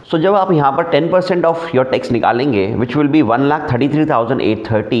 सो जब आप यहाँ पर 10% ऑफ योर टैक्स निकालेंगे विच विल बी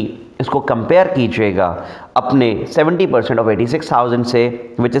 1,33,830, इसको कंपेयर कीजिएगा अपने 70% ऑफ 86,000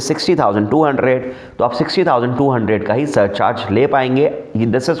 से विच इज 60,200, तो आप 60,200 का ही सरचार्ज ले पाएंगे।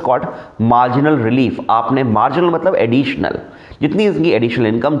 This is called marginal relief. आपने मार्जिनल मतलब एडिशनल, जितनी इनकी एडिशनल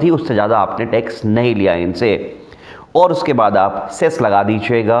इनकम थी उससे ज़्यादा आपने टैक्स नहीं लिया इनसे। और उसके बाद आप सेस लगा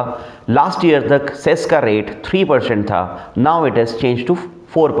दीजिएगा। लास्ट ईयर तक सेस का रेट 3% था, now it is change to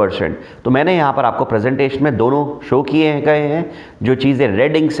 4%। तो मैंने यहाँ पर आपको प्रेजेंटेशन में दोनों शो किए गए हैं। जो चीज़ें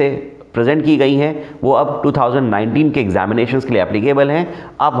रेड इंक से प्रेजेंट की गई हैं वो अब 2019 के एग्जामिनेशंस के लिए एप्लीकेबल हैं।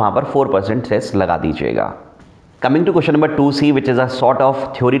 आप वहाँ पर 4% सेस लगा दीजिएगा। Coming to question number 2C which is a sort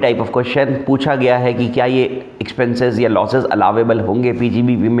of theory type of question. पूछा गया है कि क्या ये एक्सपेंसेस या लॉसेस अलावेबल होंगे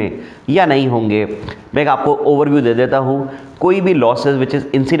पीजीबीपी में या नहीं होंगे। मैं आपको ओवरव्यू दे देता हूँ। कोई भी losses which is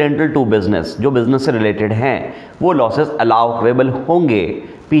incidental to business, जो बिजनेस से रिलेटेड हैं, वो लॉसेस अलावेबल होंगे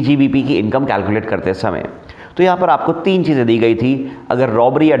पीजीबीपी की इनकम कैलकुलेट करते समय। तो यहाँ पर आपको 3 चीज़ें दी गई थी। अगर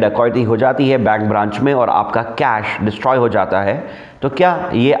रॉबरी या डकैती हो जाती है बैंक ब्रांच में और आपका कैश डिस्ट्रॉय हो जाता है तो क्या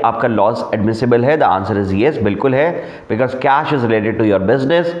ये आपका लॉस एडमिसिबल है? द आंसर इज येस, बिल्कुल है, because cash is related to your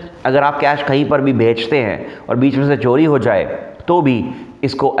business. अगर आप कैश कहीं पर भी भेजते हैं और बीच में से चोरी हो जाए तो भी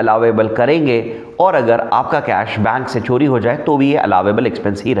इसको अलावेबल करेंगे, और अगर आपका कैश बैंक से चोरी हो जाए तो भी ये अलावेबल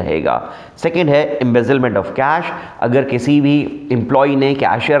एक्सपेंस ही रहेगा। सेकंड है एम्बेजलमेंट ऑफ कैश। अगर किसी भी एम्प्लॉय ने,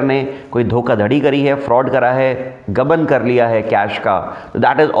 कैशियर ने कोई धोखाधड़ी करी है, फ्रॉड करा है, गबन कर लिया है कैश का, तो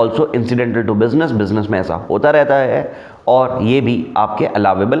that is also incidental to business. Business में ऐसा होता रहता है और ये भी आपके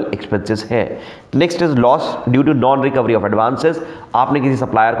अलावेबल एक्सपेंसेस है। Next is loss due to non recovery of advances. आपने किसी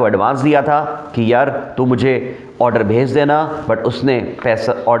सप्लायर को एडवांस दिया था कि यार तू मुझे ऑर्डर भेज देना, बट उसने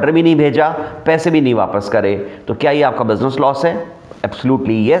पैसा ऑर्डर भी नहीं भेजा, पैसे भी नहीं वापस करे, तो क्या ये आपका बिजनेस लॉस है?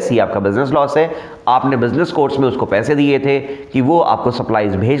 एब्सोल्युटली यस, ये आपका बिजनेस लॉस है। आपने बिजनेस कोर्स में उसको पैसे दिए थे कि वो आपको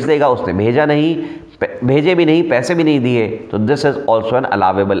सप्लाईज भेज देगा, उसने भेजा नहीं, भेजे भी नहीं, पैसे भी नहीं दिए, तो this is also an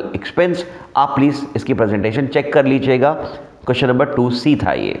allowable expense. आप प्लीज़ इसकी प्रेजेंटेशन चेक कर लीजिएगा। क्वेश्चन नंबर 2C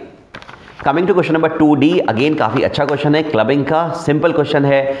था ये। Coming to question number 2D, again काफ़ी अच्छा क्वेश्चन है, क्लबिंग का सिंपल क्वेश्चन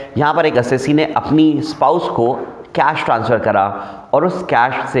है। यहाँ पर एक असेसी ने अपनी स्पाउस को कैश ट्रांसफ़र करा और उस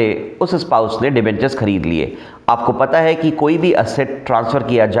कैश से उस स्पाउस ने डिबेंचर्स खरीद लिए। आपको पता है कि कोई भी असेट ट्रांसफ़र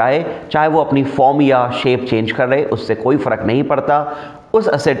किया जाए, चाहे वो अपनी फॉर्म या शेप चेंज कर रहे, उससे कोई फ़र्क नहीं पड़ता। उस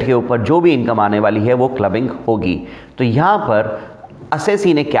असेट के ऊपर जो भी इनकम आने वाली है वो क्लबिंग होगी। तो यहाँ पर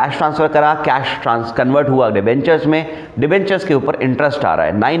असेसी ने कैश ट्रांसफ़र करा, कैश कन्वर्ट हुआ डिबेंचर्स में, डिबेंचर्स के ऊपर इंटरेस्ट आ रहा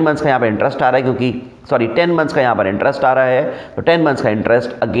है। 9 मंथ्स का यहाँ पर इंटरेस्ट आ रहा है, क्योंकि 10 मंथ्स का यहाँ पर इंटरेस्ट आ रहा है, तो 10 मंथ्स का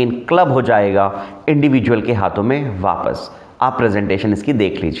इंटरेस्ट अगेन क्लब हो जाएगा इंडिविजुअल के हाथों में वापस। आप प्रेजेंटेशन इसकी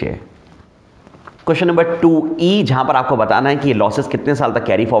देख लीजिए। क्वेश्चन नंबर 2E, जहां पर आपको बताना है कि ये लॉसेस कितने साल तक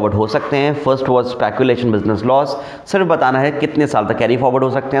कैरी फॉरवर्ड हो सकते हैं। First was speculation business loss, सिर्फ बताना है कितने साल तक कैरी फॉरवर्ड हो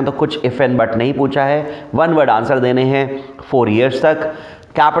सकते हैं, तो कुछ इफ एंड बट नहीं पूछा है, 1 वर्ड आंसर देने हैं, 4 ईयर्स तक।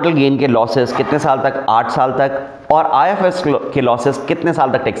 कैपिटल गेन के लॉसेस कितने साल तक? 8 साल तक। और IFRS के लॉसेस कितने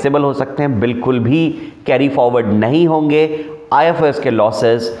साल तक टैक्सेबल हो सकते हैं? बिल्कुल भी कैरी फॉरवर्ड नहीं होंगे। IFRS के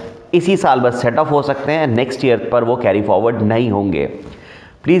लॉसेस इसी साल बस सेट ऑफ हो सकते हैं, नेक्स्ट ईयर पर वो कैरी फॉरवर्ड नहीं होंगे।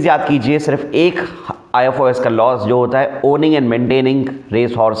 प्लीज़ याद कीजिए, सिर्फ एक IFRS का लॉस जो होता है owning and maintaining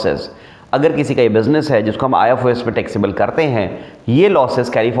race horses. अगर किसी का ये बिजनेस है जिसको हम IFRS में टैक्सेबल करते हैं, ये लॉसेस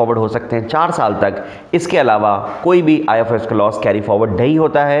कैरी फॉरवर्ड हो सकते हैं 4 साल तक। इसके अलावा कोई भी IFRS का लॉस कैरी फॉरवर्ड नहीं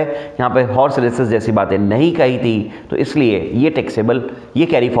होता है। यहाँ पे हॉर्स रेसेस जैसी बातें नहीं कही थी, तो इसलिए ये टैक्सेबल, ये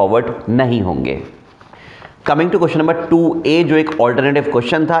कैरी फॉरवर्ड नहीं होंगे। Coming to question number 2A, जो एक ऑल्टरनेटिव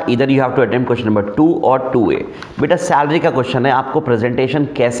क्वेश्चन था, इधर you have to attempt question number 2 और 2A। बेटा सैलरी का क्वेश्चन है, आपको प्रेजेंटेशन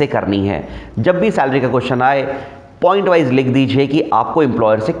कैसे करनी है। जब भी सैलरी का क्वेश्चन आए पॉइंट वाइज लिख दीजिए कि आपको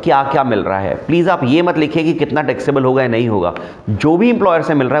एम्प्लॉयर से क्या क्या मिल रहा है। प्लीज़ आप ये मत लिखिए कि कितना टैक्सेबल होगा या नहीं होगा, जो भी एम्प्लॉयर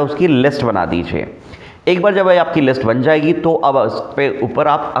से मिल रहा है उसकी लिस्ट बना दीजिए। एक बार जब आपकी लिस्ट बन जाएगी तो अब उस पे ऊपर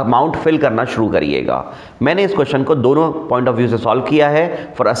आप अमाउंट फिल करना शुरू करिएगा। मैंने इस क्वेश्चन को दोनों पॉइंट ऑफ व्यू से सॉल्व किया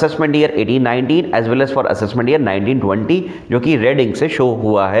है, for assessment year 18-19 as well as for assessment year 19-20, जो कि रेड इंक से शो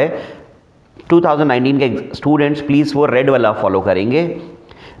हुआ है। 2019 के स्टूडेंट्स प्लीज़ वो रेड वाला फॉलो करेंगे।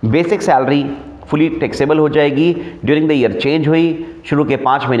 बेसिक सैलरी फुली टैक्सेबल हो जाएगी, ड्यूरिंग द ईयर चेंज हुई, शुरू के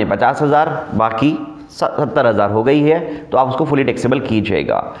 5 महीने 50,000, बाकी 70,000 हो गई है, तो आप उसको फुली टैक्सेबल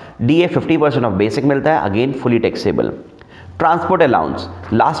कीजिएगा। DA 50% ऑफ बेसिक मिलता है, again fully taxable. Transport allowance,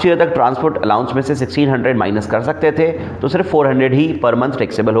 last year तक ट्रांसपोर्ट अलाउंस में से 1600 माइनस कर सकते थे, तो सिर्फ 400 ही पर मंथ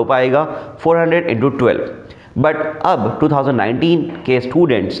टैक्सेबल हो पाएगा। 400 × 12, बट अब 2019 के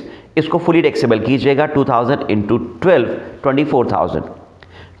स्टूडेंट्स इसको फुली टैक्सेबल कीजिएगा। 2000 into 12 24,000।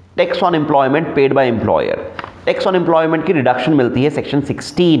 Tax on employment paid by employer, tax on employment की रिडक्शन मिलती है सेक्शन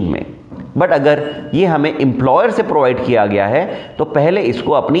 16 में, बट अगर ये हमें एम्प्लॉयर से प्रोवाइड किया गया है तो पहले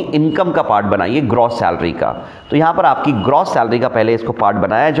इसको अपनी इनकम का पार्ट बनाइए, ग्रॉस सैलरी का। तो यहाँ पर आपकी ग्रॉस सैलरी का पहले इसको पार्ट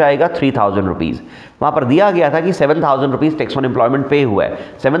बनाया जाएगा 3,000 रुपीज़। वहाँ पर दिया गया था कि 7,000 रुपीज़ टैक्स ऑन एम्प्लॉयमेंट पे हुआ है,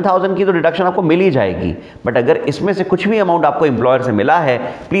 7,000 की तो डिडक्शन आपको मिल ही जाएगी, बट अगर इसमें से कुछ भी अमाउंट आपको एम्प्लॉयर से मिला है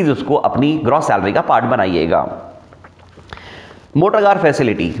प्लीज़ उसको अपनी ग्रॉस सैलरी का पार्ट बनाइएगा। Motor car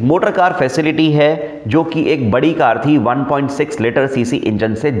facility, motor car facility है जो कि एक बड़ी कार थी, 1.6 लीटर सीसी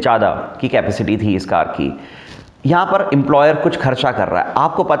इंजन से ज़्यादा की कैपेसिटी थी इस कार की। यहाँ पर एम्प्लॉयर कुछ खर्चा कर रहा है।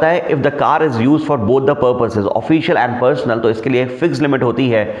 आपको पता है if the car is use for both the purposes official and personal, तो इसके लिए फिक्स लिमिट होती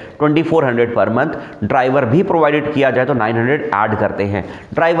है 2400 पर मंथ। ड्राइवर भी प्रोवाइडेड किया जाए तो 900 ऐड करते हैं।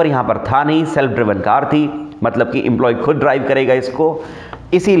 ड्राइवर यहाँ पर था नहीं, सेल्फ ड्रिवन कार थी, मतलब कि एम्प्लॉय खुद ड्राइव करेगा इसको,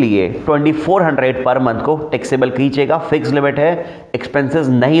 इसीलिए 2400 पर मंथ को टैक्सेबल कीजिएगा। फिक्स लिमिट है, एक्सपेंसेस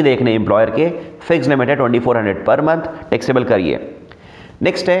नहीं देखने एम्प्लॉयर के, फिक्स लिमिट है 2400 पर मंथ, टैक्सेबल करिए।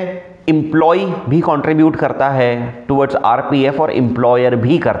 नेक्स्ट है एम्प्लॉय भी कंट्रीब्यूट करता है टुवर्ड्स आरपीएफ और एम्प्लॉयर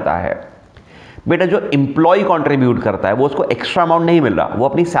भी करता है। बेटा जो एम्प्लॉय कंट्रीब्यूट करता है वो उसको एक्स्ट्रा अमाउंट नहीं मिल रहा, वो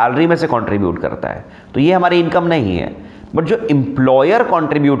अपनी सैलरी में से कंट्रीब्यूट करता है, तो ये हमारी इनकम नहीं है। बट जो एम्प्लॉयर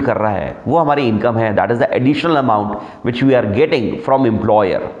कंट्रीब्यूट कर रहा है वो हमारी इनकम है, that is the additional amount which we are getting from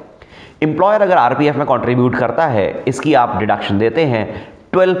employer. Employer अगर आरपीएफ में कंट्रीब्यूट करता है, इसकी आप डिडक्शन देते हैं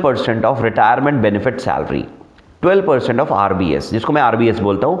 12% of retirement benefit salary, 12% of RBS, जिसको मैं आरबीएस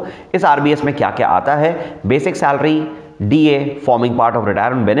बोलता हूँ। इस आरबीएस में क्या क्या आता है? Basic salary, DA forming part of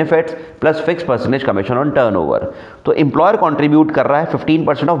retirement benefits plus fix percentage commission on turnover. तो एम्प्लॉयर कंट्रीब्यूट कर रहा है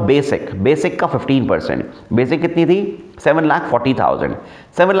 15% ऑफ बेसिक, बेसिक का 15%। बेसिक कितनी थी? 7,40,000।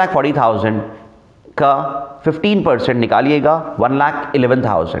 7,40,000 का 15% निकालिएगा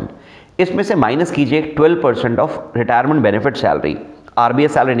 1,11,000। इसमें से माइनस कीजिए 12% of retirement benefit salary,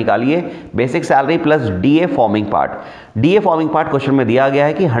 RBS salary निकालिए, basic salary plus DA forming part. DA forming part question में दिया गया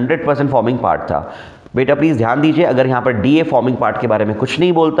है कि 100% फॉर्मिंग पार्ट था। बेटा प्लीज़ ध्यान दीजिए, अगर यहाँ पर डीए फॉर्मिंग पार्ट के बारे में कुछ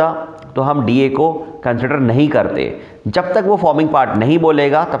नहीं बोलता तो हम डीए को कंसिडर नहीं करते। जब तक वो फॉर्मिंग पार्ट नहीं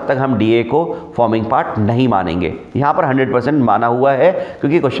बोलेगा तब तक हम डीए को फॉर्मिंग पार्ट नहीं मानेंगे। यहाँ पर 100% माना हुआ है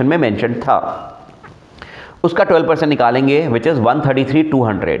क्योंकि क्वेश्चन में मेंशन था। उसका 12% निकालेंगे विच इज़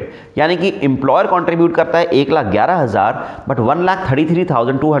 133,200, यानी कि एम्प्लॉयर कंट्रीब्यूट करता है 1,11,000 बट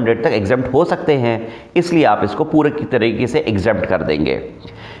 1,33,200 तक एग्जेम्प्ट हो सकते हैं, इसलिए आप इसको पूरे की तरीके से एग्जेम्प्ट कर देंगे।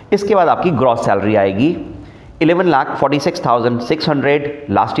 इसके बाद आपकी ग्रॉस सैलरी आएगी 11,46,600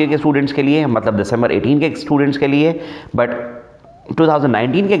 लास्ट ईयर के स्टूडेंट्स के लिए, मतलब दिसंबर 18 के स्टूडेंट्स के लिए, बट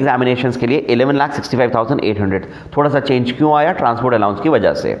 2019 के एग्जामिनेशंस के लिए 11,65,800। थोड़ा सा चेंज क्यों आया? ट्रांसपोर्ट अलाउंस की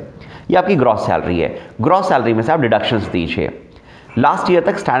वजह से। ये आपकी ग्रॉस सैलरी है। ग्रॉस सैलरी में से आप डिडक्शंस दीजिए। लास्ट ईयर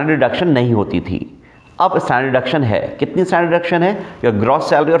तक स्टैंडर्ड डिडक्शन नहीं होती थी, अब स्टैंडर्ड डिडक्शन है। कितनी स्टैंडर्ड डिडक्शन है? योर ग्रॉस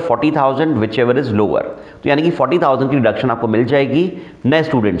सैलरी और 40,000 विच एवर इज लोअर, तो यानी कि 40,000 की डिडक्शन आपको मिल जाएगी नए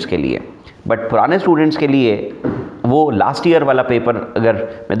स्टूडेंट्स के लिए। बट पुराने स्टूडेंट्स के लिए वो लास्ट ईयर वाला पेपर अगर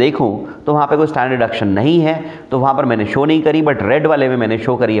मैं देखूं तो वहाँ पे कोई स्टैंडर्ड डिडक्शन नहीं है, तो वहाँ पर मैंने शो नहीं करी, बट रेड वाले में मैंने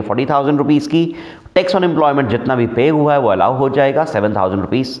शो करी है 40,000 रुपीज़ की। टैक्स ऑन एम्प्लॉयमेंट जितना भी पे हुआ है वो अलाउ हो जाएगा, 7,000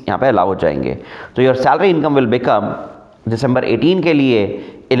 रुपीज़ यहाँ पे अलाउ हो जाएंगे। तो your salary income will become दिसंबर 18 के लिए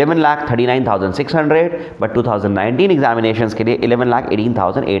 11,39,600, बट 2019 एग्जामिनेशंस के लिए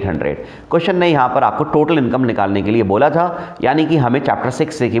 11,18,800। क्वेश्चन ने यहाँ पर आपको टोटल इनकम निकालने के लिए बोला था, यानी कि हमें चैप्टर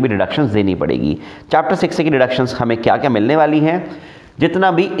 6 से की भी डिडक्शंस देनी पड़ेगी। चैप्टर 6 से की डिडक्शंस हमें क्या क्या मिलने वाली हैं?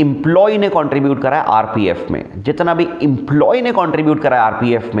 जितना भी एम्प्लॉय ने कंट्रीब्यूट करा है आरपीएफ में, जितना भी एम्प्लॉय ने कंट्रीब्यूट करा है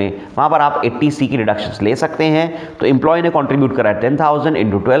आरपीएफ में, वहाँ पर आप 80C की डिडक्शंस ले सकते हैं। तो एम्प्लॉय ने कंट्रीब्यूट करा है 10,000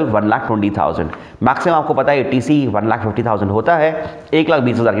 इंटू 12 1,20,000। मैक्सिमम आपको पता है 80C 1,50,000 होता है,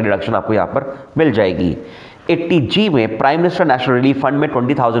 1,20,000 की डिडक्शन आपको यहाँ पर मिल जाएगी। 80G में prime minister national relief fund में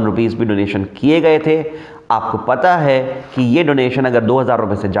 20,000 रुपीज़ भी डोनेशन किए गए थे। आपको पता है कि ये डोनेशन अगर 2,000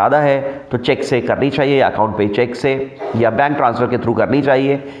 रुपये से ज़्यादा है तो चेक से करनी चाहिए, या अकाउंट पे चेक से या बैंक ट्रांसफ़र के थ्रू करनी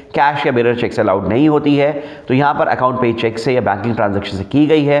चाहिए। कैश या बेरर चेक से अलाउड नहीं होती है, तो यहाँ पर अकाउंट पे चेक से या बैंकिंग ट्रांजेक्शन से की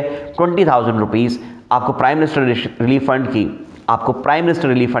गई है। 20,000 रुपीज़ आपको प्राइम मिनिस्टर रिलीफ फंड की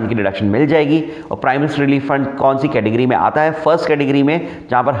की डिडक्शन मिल जाएगी। और प्राइम मिनिस्टर रिलीफ फंड कौन सी कैटेगरी में आता है? फर्स्ट कैटेगरी में,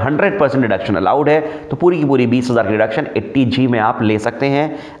 जहां पर 100% डिडक्शन अलाउड है। तो पूरी की पूरी 20,000 की डिडक्शन 80G में आप ले सकते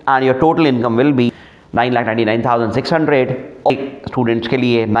हैं। And your total income will be 9,99,600, students के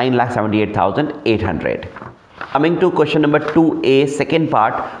लिए 9,78,800। Coming to question number 2A second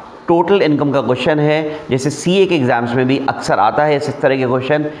part, total income का क्वेश्चन है। जैसे सीए के एग्जाम्स में भी अक्सर आता है इस तरह के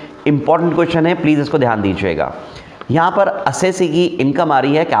क्वेश्चन, इंपॉर्टेंट क्वेश्चन है, प्लीज़ इसको ध्यान दीजिएगा। यहाँ पर असेसी की इनकम आ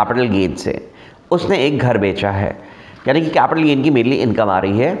रही है कैपिटल गेन से। उसने एक घर बेचा है, यानी कि कैपिटल गेन की मेनली इनकम आ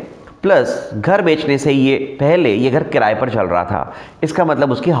रही है, प्लस घर बेचने से ये पहले ये घर किराए पर चल रहा था, इसका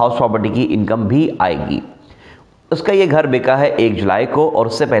मतलब उसकी हाउस प्रॉपर्टी की इनकम भी आएगी। उसका ये घर बिका है 1 जुलाई को और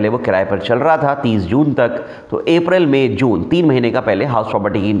उससे पहले वो किराए पर चल रहा था 30 जून तक, तो अप्रैल मई जून 3 महीने का पहले हाउस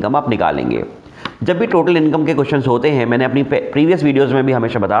प्रॉपर्टी की इनकम आप निकालेंगे। जब भी टोटल इनकम के क्वेश्चंस होते हैं, मैंने अपनी प्रीवियस वीडियोस में भी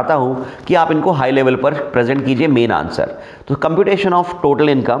हमेशा बताता हूँ कि आप इनको हाई लेवल पर प्रेजेंट कीजिए मेन आंसर। तो कंप्यूटेशन ऑफ टोटल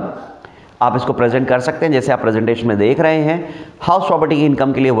इनकम आप इसको प्रेजेंट कर सकते हैं जैसे आप प्रेजेंटेशन में देख रहे हैं। हाउस प्रॉपर्टी की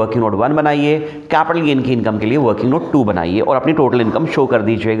इनकम के लिए वर्किंग नोट 1 बनाइए, कैपिटल गेन की इनकम के लिए वर्किंग नोट 2 बनाइए और अपनी टोटल इनकम शो कर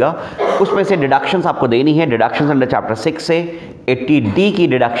दीजिएगा। उसमें से डिडक्शंस आपको देनी है, डिडक्शंस अंडर चैप्टर 6 से 80D की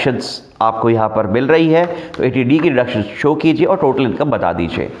डिडक्शंस आपको यहाँ पर मिल रही है, तो 80D की डिडक्शंस शो कीजिए और टोटल इनकम बता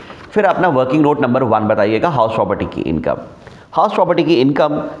दीजिए। फिर अपना वर्किंग नोट नंबर 1 बताइएगा, हाउस प्रॉपर्टी की इनकम। हाउस प्रॉपर्टी की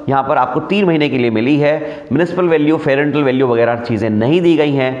इनकम यहाँ पर आपको 3 महीने के लिए मिली है, municipal value, fair rental value वगैरह चीज़ें नहीं दी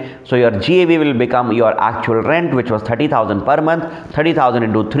गई हैं। So your GAV will become your actual rent which was 30,000 per month, 30,000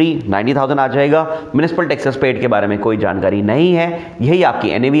 into 3 90,000 आ जाएगा। म्युनिसिपल टैक्सेस पेड के बारे में कोई जानकारी नहीं है, यही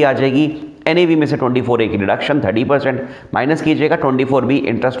आपकी NAV आ जाएगी। NAV में से 24A की डिडक्शन 30% माइनस कीजिएगा, 24B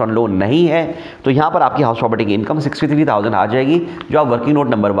इंटरेस्ट ऑन लोन नहीं है, तो यहाँ पर आपकी हाउस प्रॉपर्टी की इनकम 63,000 आ जाएगी, जो आप वर्किंग नोट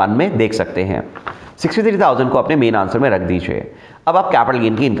नंबर 1 में देख सकते हैं। 63,000 को अपने मेन आंसर में रख दीजिए। अब आप कैपिटल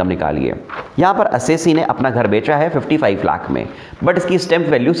गेन की इनकम निकालिए। यहाँ पर असेसी ने अपना घर बेचा है 55 लाख में, बट इसकी स्टैम्प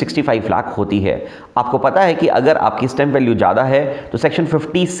वैल्यू 65 लाख होती है। आपको पता है कि अगर आपकी स्टैम्प वैल्यू ज़्यादा है तो सेक्शन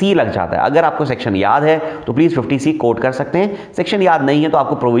 50C लग जाता है। अगर आपको सेक्शन याद है तो प्लीज़ 50C कोट कर सकते हैं, सेक्शन याद नहीं है तो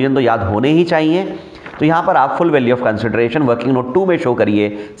आपको प्रोविजन तो याद होने ही चाहिए। तो यहाँ पर आप full value of consideration working note 2 में शो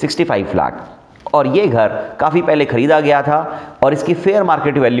करिए 65 लाख। और ये घर काफ़ी पहले खरीदा गया था और इसकी फेयर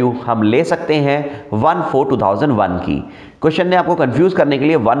मार्केट वैल्यू हम ले सकते हैं 1/4/2001 की। क्वेश्चन ने आपको कंफ्यूज करने के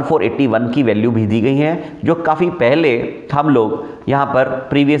लिए 1/481 की वैल्यू भी दी गई है, जो काफ़ी पहले हम लोग यहाँ पर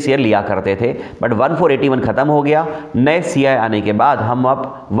प्रीवियस ईयर लिया करते थे, बट 1/481 खत्म हो गया। नए CI आने के बाद हम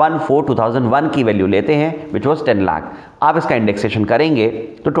अब 1/4/2001 की वैल्यू लेते हैं विच वॉज 10 लाख। आप इसका इंडेक्सेशन करेंगे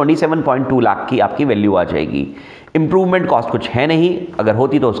तो 27.2 लाख की आपकी वैल्यू आ जाएगी। इंप्रूवमेंट कॉस्ट कुछ है नहीं, अगर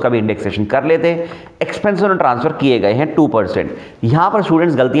होती तो उसका भी इंडेक्सेशन कर लेते। एक्सपेंस में ट्रांसफर किए गए हैं 2%। यहाँ पर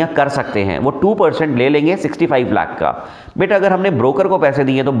स्टूडेंट्स गलतियाँ कर सकते हैं, वो 2% ले लेंगे 65 लाख का। बेटा अगर हमने ब्रोकर को पैसे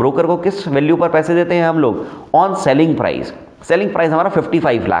दिए तो ब्रोकर को किस वैल्यू पर पैसे देते हैं हम लोग? On selling price. Selling price हमारा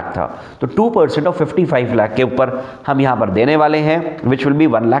 55 लाख था, तो 2% ऑफ 55 लाख के ऊपर हम यहाँ पर देने वाले हैं which will be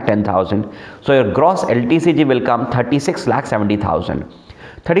 1,10,000। So your gross LTCG will come 36,70,000।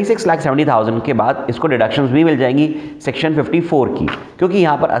 36,70,000 के बाद इसको डिडक्शंस भी मिल जाएंगी सेक्शन 54 की, क्योंकि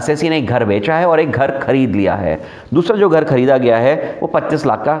यहाँ पर असेसी ने एक घर बेचा है और एक घर खरीद लिया है। दूसरा जो घर खरीदा गया है वो 25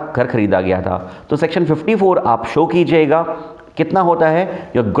 लाख का घर खरीदा गया था, तो सेक्शन 54 आप शो कीजिएगा। कितना होता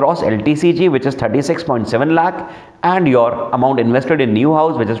है? Your gross LTCG which is 36.7 lakh and your amount invested in new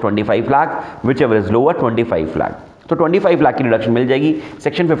house which is 25 lakh, which ever is lower 25 lakh. तो 25 लाख की डिडक्शन मिल जाएगी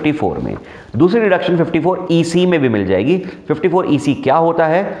सेक्शन 54 में। दूसरी डिडक्शन 54EC में भी मिल जाएगी। 54EC क्या होता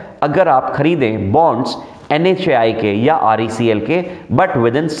है? अगर आप खरीदें बॉन्ड्स NHAI के या RECL के but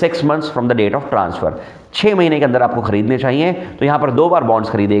with in 6 months from the date of transfer, 6 महीने के अंदर आपको खरीदने चाहिए। तो यहाँ पर 2 बार बॉन्ड्स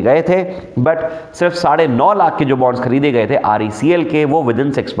खरीदे गए थे, बट सिर्फ 9.5 लाख के जो बॉन्ड्स खरीदे गए थे RECL के, वो विद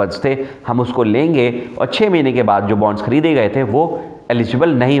इन 6 मंथ्स थे, हम उसको लेंगे। और 6 महीने के बाद जो बॉन्ड्स खरीदे गए थे वो एलिजिबल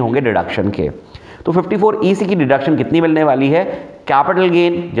नहीं होंगे डिडक्शन के। तो 54EC की डिडक्शन कितनी मिलने वाली है? कैपिटल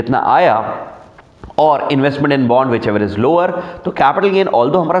गेन जितना आया और investment in bond which ever is lower. तो कैपिटल गेन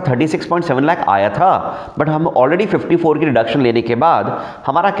ऑल्दो हमारा 36.7 लाख आया था, बट हम ऑलरेडी 54 की डिडक्शन लेने के बाद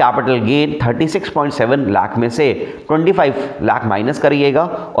हमारा कैपिटल गेन 36.7 लाख में से 25 लाख माइनस करिएगा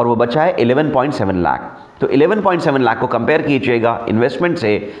और वो बचा है 11.7 लाख। तो 11.7 लाख को कंपेयर कीजिएगा इन्वेस्टमेंट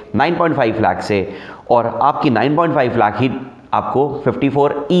से 9.5 लाख से, और आपकी 9.5 लाख ही आपको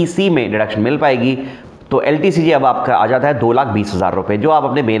 54EC में डिडक्शन मिल पाएगी। तो LTCG अब आपका आ जाता है 2,20,000 रुपये, जो आप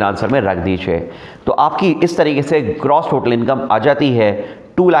अपने मेन आंसर में रख दीजिए। तो आपकी इस तरीके से ग्रॉस टोटल इनकम आ जाती है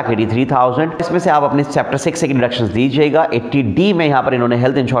 2,83,000। इसमें से आप अपने चैप्टर 6 से डिडक्शन दीजिएगा। 80D में यहाँ पर इन्होंने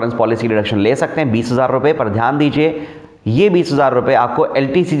हेल्थ इंश्योरेंस पॉलिसी डिडक्शन ले सकते हैं 20,000 रुपये, पर ध्यान दीजिए ये 20,000 रुपये आपको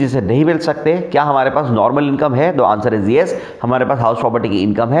LTCG से नहीं मिल सकते। क्या हमारे पास नॉर्मल इनकम है? तो आंसर इज येस, हमारे पास हाउस प्रॉपर्टी की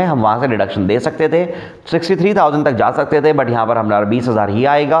इनकम है, हम वहाँ से डिडक्शन दे सकते थे, 63,000 तक जा सकते थे, बट यहाँ पर हमारा 20,000 ही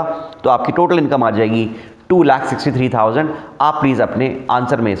आएगा। तो आपकी टोटल इनकम आ जाएगी 2,63,000। आप प्लीज़ अपने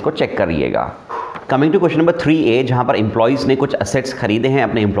आंसर में इसको चेक करिएगा। Coming to question number 3A, जहाँ पर एम्प्लॉयज़ ने कुछ असेट्स खरीदे हैं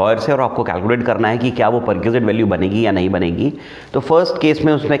अपने एम्प्लॉयर से और आपको कैलकुलेट करना है कि क्या वो परक्यूजेड वैल्यू बनेगी या नहीं बनेगी। तो फर्स्ट केस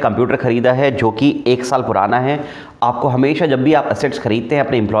में उसने कंप्यूटर खरीदा है जो कि 1 साल पुराना है। आपको हमेशा जब भी आप असेट्स खरीदते हैं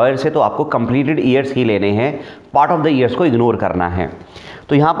अपने एम्प्लॉयर से तो आपको कंप्लीटेड ईयर्स ही लेने हैं, पार्ट ऑफ द ईयर्स को इग्नोर करना है।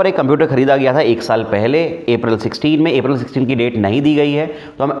 तो यहाँ पर एक कंप्यूटर खरीदा गया था 1 साल पहले अप्रैल 16 में। अप्रैल 16 की डेट नहीं दी गई है,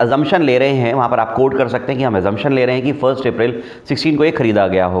 तो हम अजम्पशन ले रहे हैं, वहाँ पर आप कोड कर सकते हैं कि हम अजम्पशन ले रहे हैं कि 1 अप्रैल 16 को ये खरीदा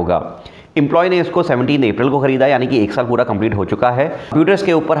गया होगा। एम्प्लॉय ने इसको 17 अप्रैल को खरीदा, यानी कि 1 साल पूरा कंप्लीट हो चुका है। कंप्यूटर्स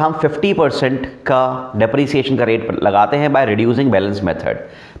के ऊपर हम 50% का डेप्रिसिएशन का रेट लगाते हैं बाय रिड्यूसिंग बैलेंस मेथड।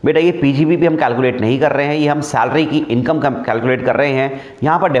 बेटा ये पीजीबीपी हम कैलकुलेट नहीं कर रहे हैं, ये हम सैलरी की इनकम कैलकुलेट कर रहे हैं।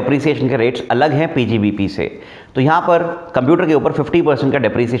 यहाँ पर डेप्रिसिएशन के रेट्स अलग हैं पीजीबीपी से। तो यहाँ पर कंप्यूटर के ऊपर 50% का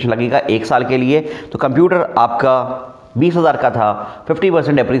डेप्रिसिएशन लगेगा 1 साल के लिए। तो कंप्यूटर आपका 20,000 का था,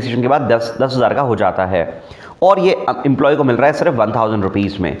 50% डेप्रिसिएशन के बाद 10,000 का हो जाता है। और ये एम्प्लॉय को मिल रहा है सिर्फ 1,000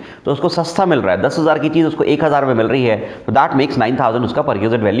 रुपीज़ में, तो उसको सस्ता मिल रहा है। 10,000 की चीज़ उसको 1,000 में मिल रही है, तो दैट मेक्स 9,000 उसका पर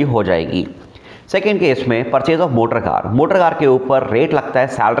यूनिट वैल्यू हो जाएगी। सेकेंड केस में purchase of motor car. Motor car के ऊपर रेट लगता है,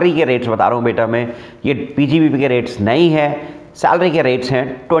 सैलरी के रेट्स बता रहा हूँ बेटा मैं, ये पीजीबीपी के रेट्स नहीं है, सैलरी के रेट्स हैं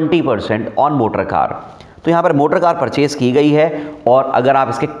 20% ऑन मोटर कार। तो यहाँ पर मोटर कार परचेज की गई है, और अगर आप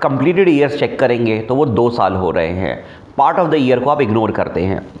इसके कंप्लीटेड ईयर्स चेक करेंगे तो वो 2 साल हो रहे हैं। पार्ट ऑफ द ईयर को आप इग्नोर करते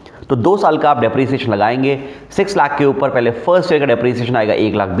हैं, तो 2 साल का आप डेप्रिसिएशन लगाएंगे। 6 लाख के ऊपर पहले फर्स्ट ईयर का डेप्रिसिएशन आएगा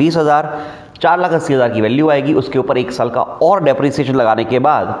 1,20,000, 4,80,000 की वैल्यू आएगी। उसके ऊपर 1 साल का और डेप्रिसिएशन लगाने के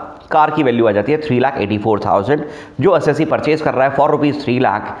बाद कार की वैल्यू आ जाती है 3,84,000। जो एसएससी परचेज कर रहा है फॉर रुपीज़ 3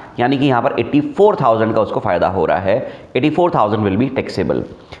 लाख, यानी कि यहाँ पर 84,000 का उसको फायदा हो रहा है। 84,000 will be taxable.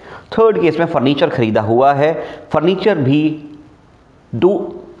 Third case में फर्नीचर खरीदा हुआ है, फर्नीचर भी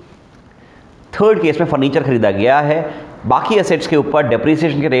थर्ड केस में फर्नीचर खरीदा गया है। बाकी एसेट्स के ऊपर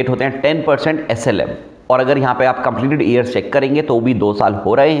डेप्रिसिएशन के रेट होते हैं 10% एसएलएम, और अगर यहाँ पे आप कंप्लीटेड ईयर्स चेक करेंगे तो भी 2 साल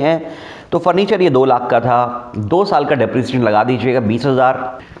हो रहे हैं। तो फर्नीचर ये 2 लाख का था, 2 साल का डेप्रिसिएशन लगा दीजिएगा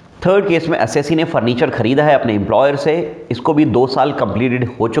 20,000। थर्ड केस में एसएससी ने फर्नीचर खरीदा है अपने एम्प्लॉयर से, इसको भी 2 साल कंप्लीटेड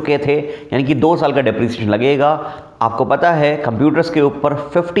हो चुके थे, यानी कि 2 साल का डेप्रिसिएशन लगेगा। आपको पता है कंप्यूटर्स के ऊपर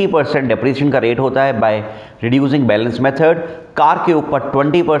 50% डेप्रिसिएशन का रेट होता है by reducing balance method, car के ऊपर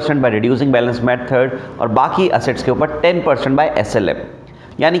 20% बाय रिड्यूसिंग बैलेंस मेथड, और बाकी एसेट्स के ऊपर 10% बाय एसएलएम।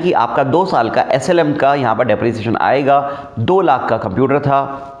 यानी कि आपका 2 साल का एसएलएम का यहाँ पर डेप्रिसिएशन आएगा। 2 लाख का कंप्यूटर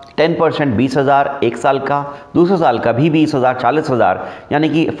था, 10% 20,000 1 साल का, दूसरे साल का भी 20,000 40,000, यानी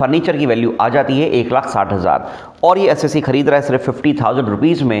कि फर्नीचर की वैल्यू आ जाती है 1,60,000। और ये एसएससी खरीद रहा है सिर्फ 50,000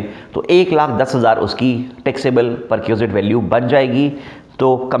 रुपीज़ में, तो 1,10,000 उसकी टैक्सेबल परक्यूजिट वैल्यू बन जाएगी।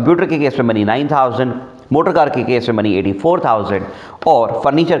 तो कंप्यूटर के केस में बनी 9,000, मोटर कार के केस में बनी 84,000, और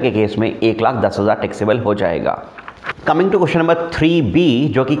फर्नीचर के केस में 1,10,000 टैक्सेबल हो जाएगा। Coming to question number 3B,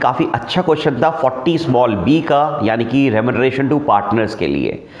 जो कि काफ़ी अच्छा क्वेश्चन था 40 स्मॉल b का, यानी कि रेम्यूनरेशन टू पार्टनर्स के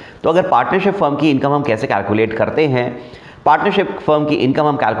लिए। तो अगर पार्टनरशिप फर्म की इनकम हम कैसे कैलकुलेट करते हैं, पार्टनरशिप फर्म की इनकम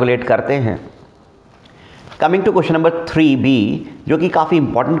हम कैलकुलेट करते हैं। Coming to question number 3B, जो कि काफ़ी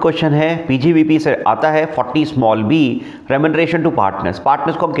इंपॉर्टेंट क्वेश्चन है, पीजीबीपी से आता है 40 small b remuneration to partners.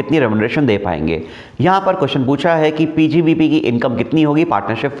 Partners को हम कितनी रेम्यूनरेशन दे पाएंगे। यहाँ पर क्वेश्चन पूछा है कि पीजीबीपी की इनकम कितनी होगी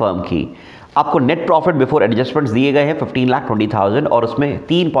पार्टनरशिप फर्म की। आपको नेट प्रॉफिट बिफोर एडजस्टमेंट्स दिए गए हैं 15,20,000, और उसमें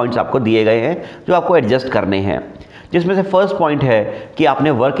 3 पॉइंट्स आपको दिए गए हैं जो आपको एडजस्ट करने हैं, जिसमें से फर्स्ट पॉइंट है कि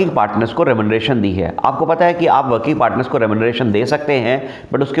आपने वर्किंग पार्टनर्स को रेम्यूनरेशन दी है। आपको पता है कि आप वर्किंग पार्टनर्स को रेम्यूनरेशन दे सकते हैं,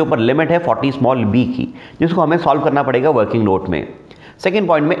 बट उसके ऊपर लिमिट है 40 स्मॉल b की, जिसको हमें सॉल्व करना पड़ेगा वर्किंग नोट में। सेकेंड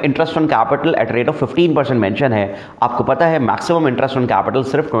पॉइंट में interest on capital at rate of 15% mention है। आपको पता है मैक्सिमम इंटरेस्ट ऑन कैपिटल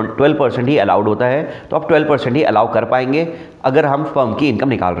सिर्फ 12% ही अलाउड होता है, तो आप 12% ही अलाउ कर पाएंगे अगर हम फर्म की इनकम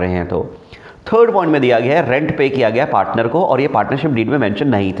निकाल रहे हैं तो। थर्ड पॉइंट में दिया गया है रेंट पे किया गया पार्टनर को, और ये पार्टनरशिप डीड में मेंशन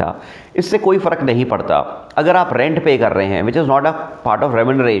नहीं था। इससे कोई फर्क नहीं पड़ता। अगर आप रेंट पे कर रहे हैं which is not a part of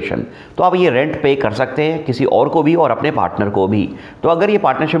remuneration, तो आप ये रेंट पे कर सकते हैं किसी और को भी और अपने पार्टनर को भी। तो अगर ये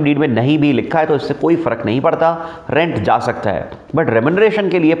पार्टनरशिप डीड में नहीं भी लिखा है तो इससे कोई फर्क नहीं पड़ता, रेंट जा सकता है। बट रेम्यूनरेशन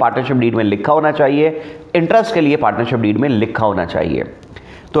के लिए पार्टनरशिप डीड में लिखा होना चाहिए, इंटरेस्ट के लिए पार्टनरशिप डीड में लिखा होना चाहिए।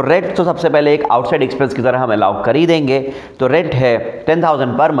 तो रेंट तो सबसे पहले एक आउटसाइड एक्सपेंस की तरह हम अलाउ कर ही देंगे। तो रेंट है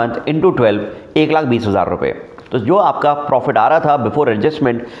 10,000 पर मंथ इंटू 12, 1,20,000 रुपये। तो जो आपका प्रॉफिट आ रहा था बिफोर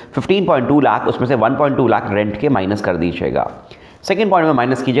एडजस्टमेंट 15.2 लाख, उसमें से 1.2 लाख रेंट के माइनस कर दीजिएगा। सेकेंड पॉइंट में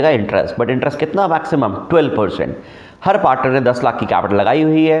माइनस कीजिएगा इंटरेस्ट, बट इंटरेस्ट कितना मैक्सिमम 12%। हर पार्टनर ने 10 लाख की कैपिटल लगाई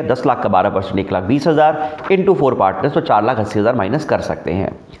हुई है, 10 लाख का 12% 1,20,000 इंटू 4 पार्टनर्स, तो 4,80,000 माइनस कर सकते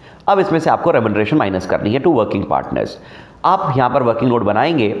हैं। अब इसमें से आपको रेम्यूनरेशन माइनस करनी है टू वर्किंग पार्टनर्स। आप यहाँ पर वर्किंग नोट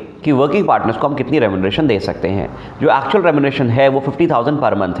बनाएंगे कि वर्किंग पार्टनर्स को हम कितनी रेम्यूनरेशन दे सकते हैं। जो एक्चुअल रेम्यूनरेशन है वो 50,000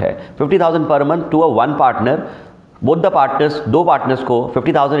 पर मंथ है। 50,000 per month to a 1 partner, both the partners, 2 partners को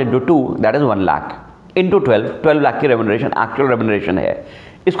 50,000 into 2 that is 1 lakh into 12 lakh की रेम्यूनरेशन एक्चुअल रेम्यूनरेशन है।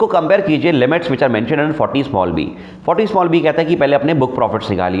 इसको कंपेयर कीजिए limits which are mention in 40 small b। 40 small b कहता है कि पहले अपने बुक प्रॉफिट्स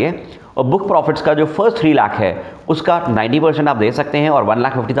निकालिए, और बुक प्रॉफिट्स का जो फर्स्ट 3 लाख है उसका 90% आप दे सकते हैं, और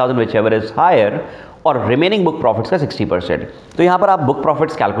 1,50,000 विच एवर इज हायर, और रिमेनिंग बुक प्रॉफिट्स का 60%। तो यहाँ पर आप बुक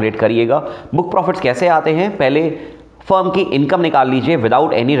प्रॉफिट्स कैलकुलेट करिएगा। बुक प्रॉफिट्स कैसे आते हैं, पहले फर्म की इनकम निकाल लीजिए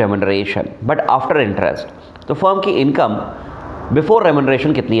without any remuneration but after interest. तो फर्म की इनकम बिफोर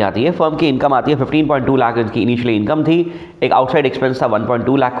रेम्यूनरेशन कितनी आती है? फर्म की इनकम आती है 15.2 लाख, इनकी इनिशियली इनकम थी। एक आउटसाइड एक्सपेंस था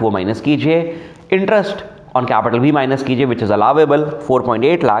 1.2 लाख, वो माइनस कीजिए। इंटरेस्ट ऑन कैपिटल भी माइनस कीजिए विच इज़ अलावेबल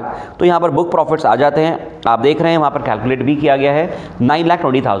 4.8 लाख। तो यहाँ पर बुक प्रॉफिट्स आ जाते हैं, आप देख रहे हैं वहाँ पर कैलकुलेट भी किया गया है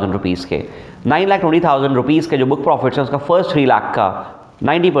 9,20,000 रुपीज़ के। 9,20,000 रुपीज़ के जो बुक प्रॉफिट्स है उसका फर्स्ट 3 लाख का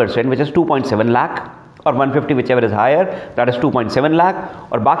 90% विच इज़ 2.7 लाख और 150 which ever is higher that is 2.7 lakh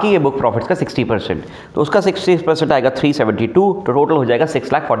और बाकी ये बुक प्रॉफिट्स का 60%। तो उसका 60% आएगा 372, तो टोटल हो जाएगा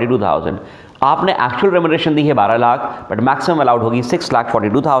 6,42,000। आपने एक्चुअल रेम्यूनरेशन दी है 12 लाख बट मैक्सिमम अलाउड होगी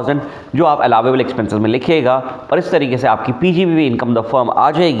 6,42,000 जो आप अलावेबल एक्सपेंसेस में लिखिएगा और इस तरीके से आपकी पीजीबीवी इनकम द फर्म आ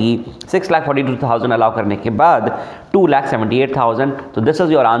जाएगी 6,42,000 अलाउ करने के बाद 2,78,000। तो this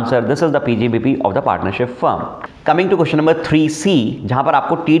is your answer, this is the PGBP of the partnership firm. Coming to question number 3C, जहां पर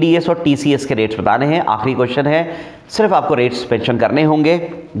आपको टीडीएस और टीसीएस के रेट्स बताने हैं। आखिरी क्वेश्चन है, सिर्फ आपको रेट्स मेंशन करने होंगे।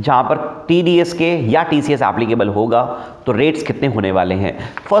 जहां पर टीडीएस के या टीसीएस एप्लीकेबल होगा तो रेट्स कितने होने वाले हैं।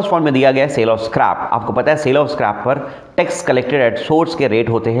 फर्स्ट पॉइंट में दिया गया है सेल ऑफ स्क्रैप। आपको पता है सेल ऑफ स्क्रैप पर टैक्स कलेक्टेड एट सोर्स के रेट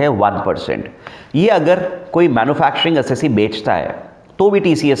होते हैं 1%। ये अगर कोई मैन्युफैक्चरिंग एसेसी बेचता है तो भी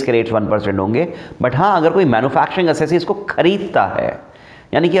टीसीएस के रेट्स 1% होंगे, बट हाँ अगर कोई मैन्युफैक्चरिंग एसेसी इसको खरीदता है,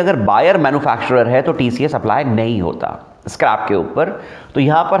 यानी कि अगर बायर मैन्युफैक्चरर है तो टीसीएस अप्लाई नहीं होता स्क्रैप के ऊपर। तो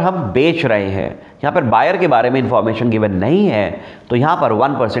यहाँ पर हम बेच रहे हैं, यहाँ पर बायर के बारे में इंफॉर्मेशन गिवन नहीं है, तो यहाँ पर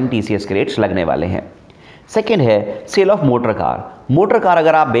 1% टीसीएस के रेट्स लगने वाले हैं। सेकेंड है cell of motor car. Motor car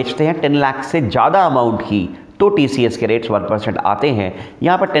अगर आप बेचते हैं 10 लाख से ज़्यादा अमाउंट की तो टीसीएस के रेट्स 1% आते हैं।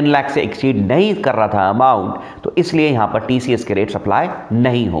 यहाँ पर 10 लाख से एक्सीड नहीं कर रहा था अमाउंट, तो इसलिए यहाँ पर टीसीएस के रेट्स अप्लाई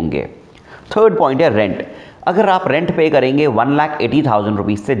नहीं होंगे। थर्ड पॉइंट है रेंट। अगर आप रेंट पे करेंगे 1,80,000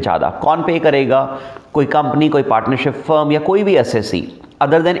 रुपीज़ से ज़्यादा, कौन पे करेगा? कोई कंपनी, कोई पार्टनरशिप फर्म या कोई भी एसएससी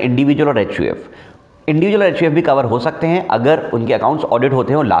अदर देन इंडिविजुअल और एचयूएफ। इंडिविजुअल एचयूएफ भी कवर हो सकते हैं अगर उनके अकाउंट्स ऑडिट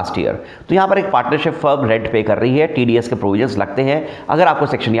होते हो लास्ट ईयर। तो यहाँ पर एक पार्टनरशिप फर्म रेंट पे कर रही है, टीडीएस के प्रोविजंस लगते हैं। अगर आपको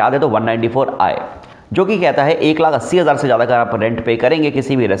सेक्शन याद है तो 194I जो कि कहता है 1,80,000 से ज़्यादा अगर आप रेंट पे करेंगे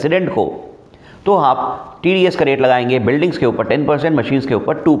किसी भी रेसिडेंट को तो आप टीडीएस का रेट लगाएंगे बिल्डिंग्स के ऊपर 10%, मशीन्स के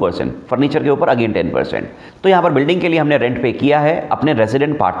ऊपर 2%, फर्नीचर के ऊपर अगेन 10%। तो यहाँ पर बिल्डिंग के लिए हमने रेंट पे किया है अपने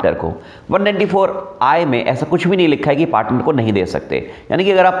रेजिडेंट पार्टनर को। 194I में ऐसा कुछ भी नहीं लिखा है कि पार्टनर को नहीं दे सकते, यानी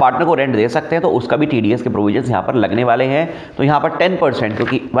कि अगर आप पार्टनर को रेंट दे सकते हैं तो उसका भी टीडीएस के प्रोविजंस यहाँ पर लगने वाले हैं। तो यहाँ पर 10%,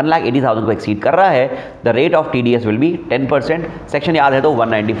 क्योंकि 1,80,000 को एक्सीड कर रहा है, the rate of TDS will be 10%। Section याद है तो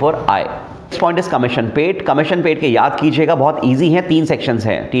 194I। Next point is commission paid. Commission paid के याद कीजिएगा, बहुत इजी है, 3 सेक्शंस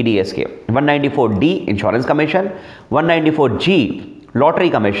हैं टीडीएस के। 194D insurance commission, 194G lottery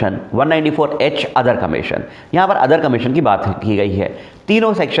commission, 194H other commission. यहाँ पर अदर कमीशन की बात की गई है।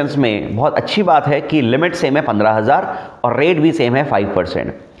 तीनों सेक्शंस में बहुत अच्छी बात है कि लिमिट सेम है 15,000 और रेट भी सेम है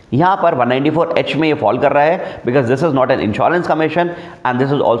 5%। यहाँ पर 194H में ये फॉल कर रहा है because this is not an insurance commission and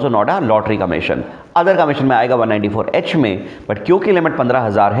this is also not a lottery commission. Other commission में आएगा 194H में, बट क्योंकि लिमिट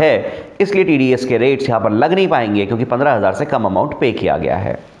 15,000 है इसलिए टीडीएस के रेट्स यहाँ पर लग नहीं पाएंगे क्योंकि 15,000 से कम अमाउंट पे किया गया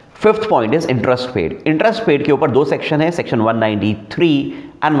है। Fifth point is interest paid. Interest paid के ऊपर 2 सेक्शन है, सेक्शन 193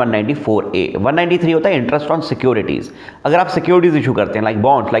 एंड 194A। 193 होता है इंटरेस्ट ऑन सिक्योरिटीज। अगर आप सिक्योरिटीज इशू करते हैं लाइक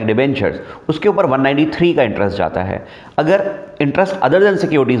बॉन्ड्स, लाइक डिबेंचर्स, उसके ऊपर 193 का इंटरेस्ट जाता है। अगर इंटरेस्ट अदर देन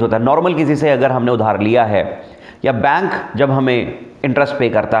सिक्योरिटीज होता है, नॉर्मल किसी से अगर हमने उधार लिया है या बैंक जब हमें इंटरेस्ट पे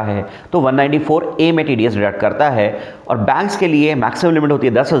करता है तो 194A में टीडीएस डिडक्ट करता है। और बैंक्स के लिए मैक्सिमम लिमिट होती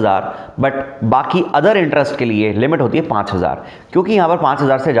है 10,000, बट बाकी अदर इंटरेस्ट के लिए लिमिट होती है 5,000। क्योंकि यहाँ पर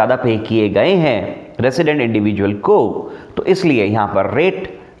 5,000 से ज़्यादा पे किए गए हैं रेसिडेंट इंडिविजुअल को, तो इसलिए यहाँ पर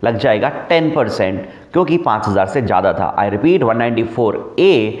रेट लग जाएगा 10%, क्योंकि 5,000 से ज़्यादा था। I repeat,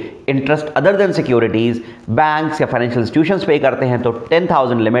 194A interest other than securities, banks या फाइनेंशियल इंस्टीट्यूशंस पे करते हैं तो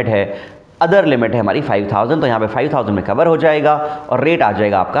 10,000 लिमिट है, अदर लिमिट है हमारी 5,000, तो यहाँ पे 5,000 में कवर हो जाएगा और रेट आ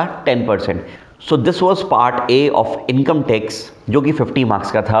जाएगा आपका 10%। So this was part A of income tax जो कि 50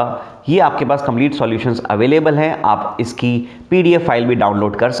 मार्क्स का था। ये आपके पास कंप्लीट सॉल्यूशंस अवेलेबल हैं, आप इसकी पीडीएफ फाइल भी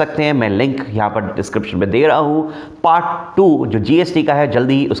डाउनलोड कर सकते हैं, मैं लिंक यहाँ पर डिस्क्रिप्शन में दे रहा हूँ। पार्ट 2 जो जीएसटी का है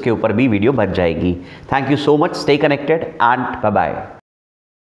जल्दी ही उसके ऊपर भी वीडियो बन जाएगी। Thank you so much, stay connected and bye bye.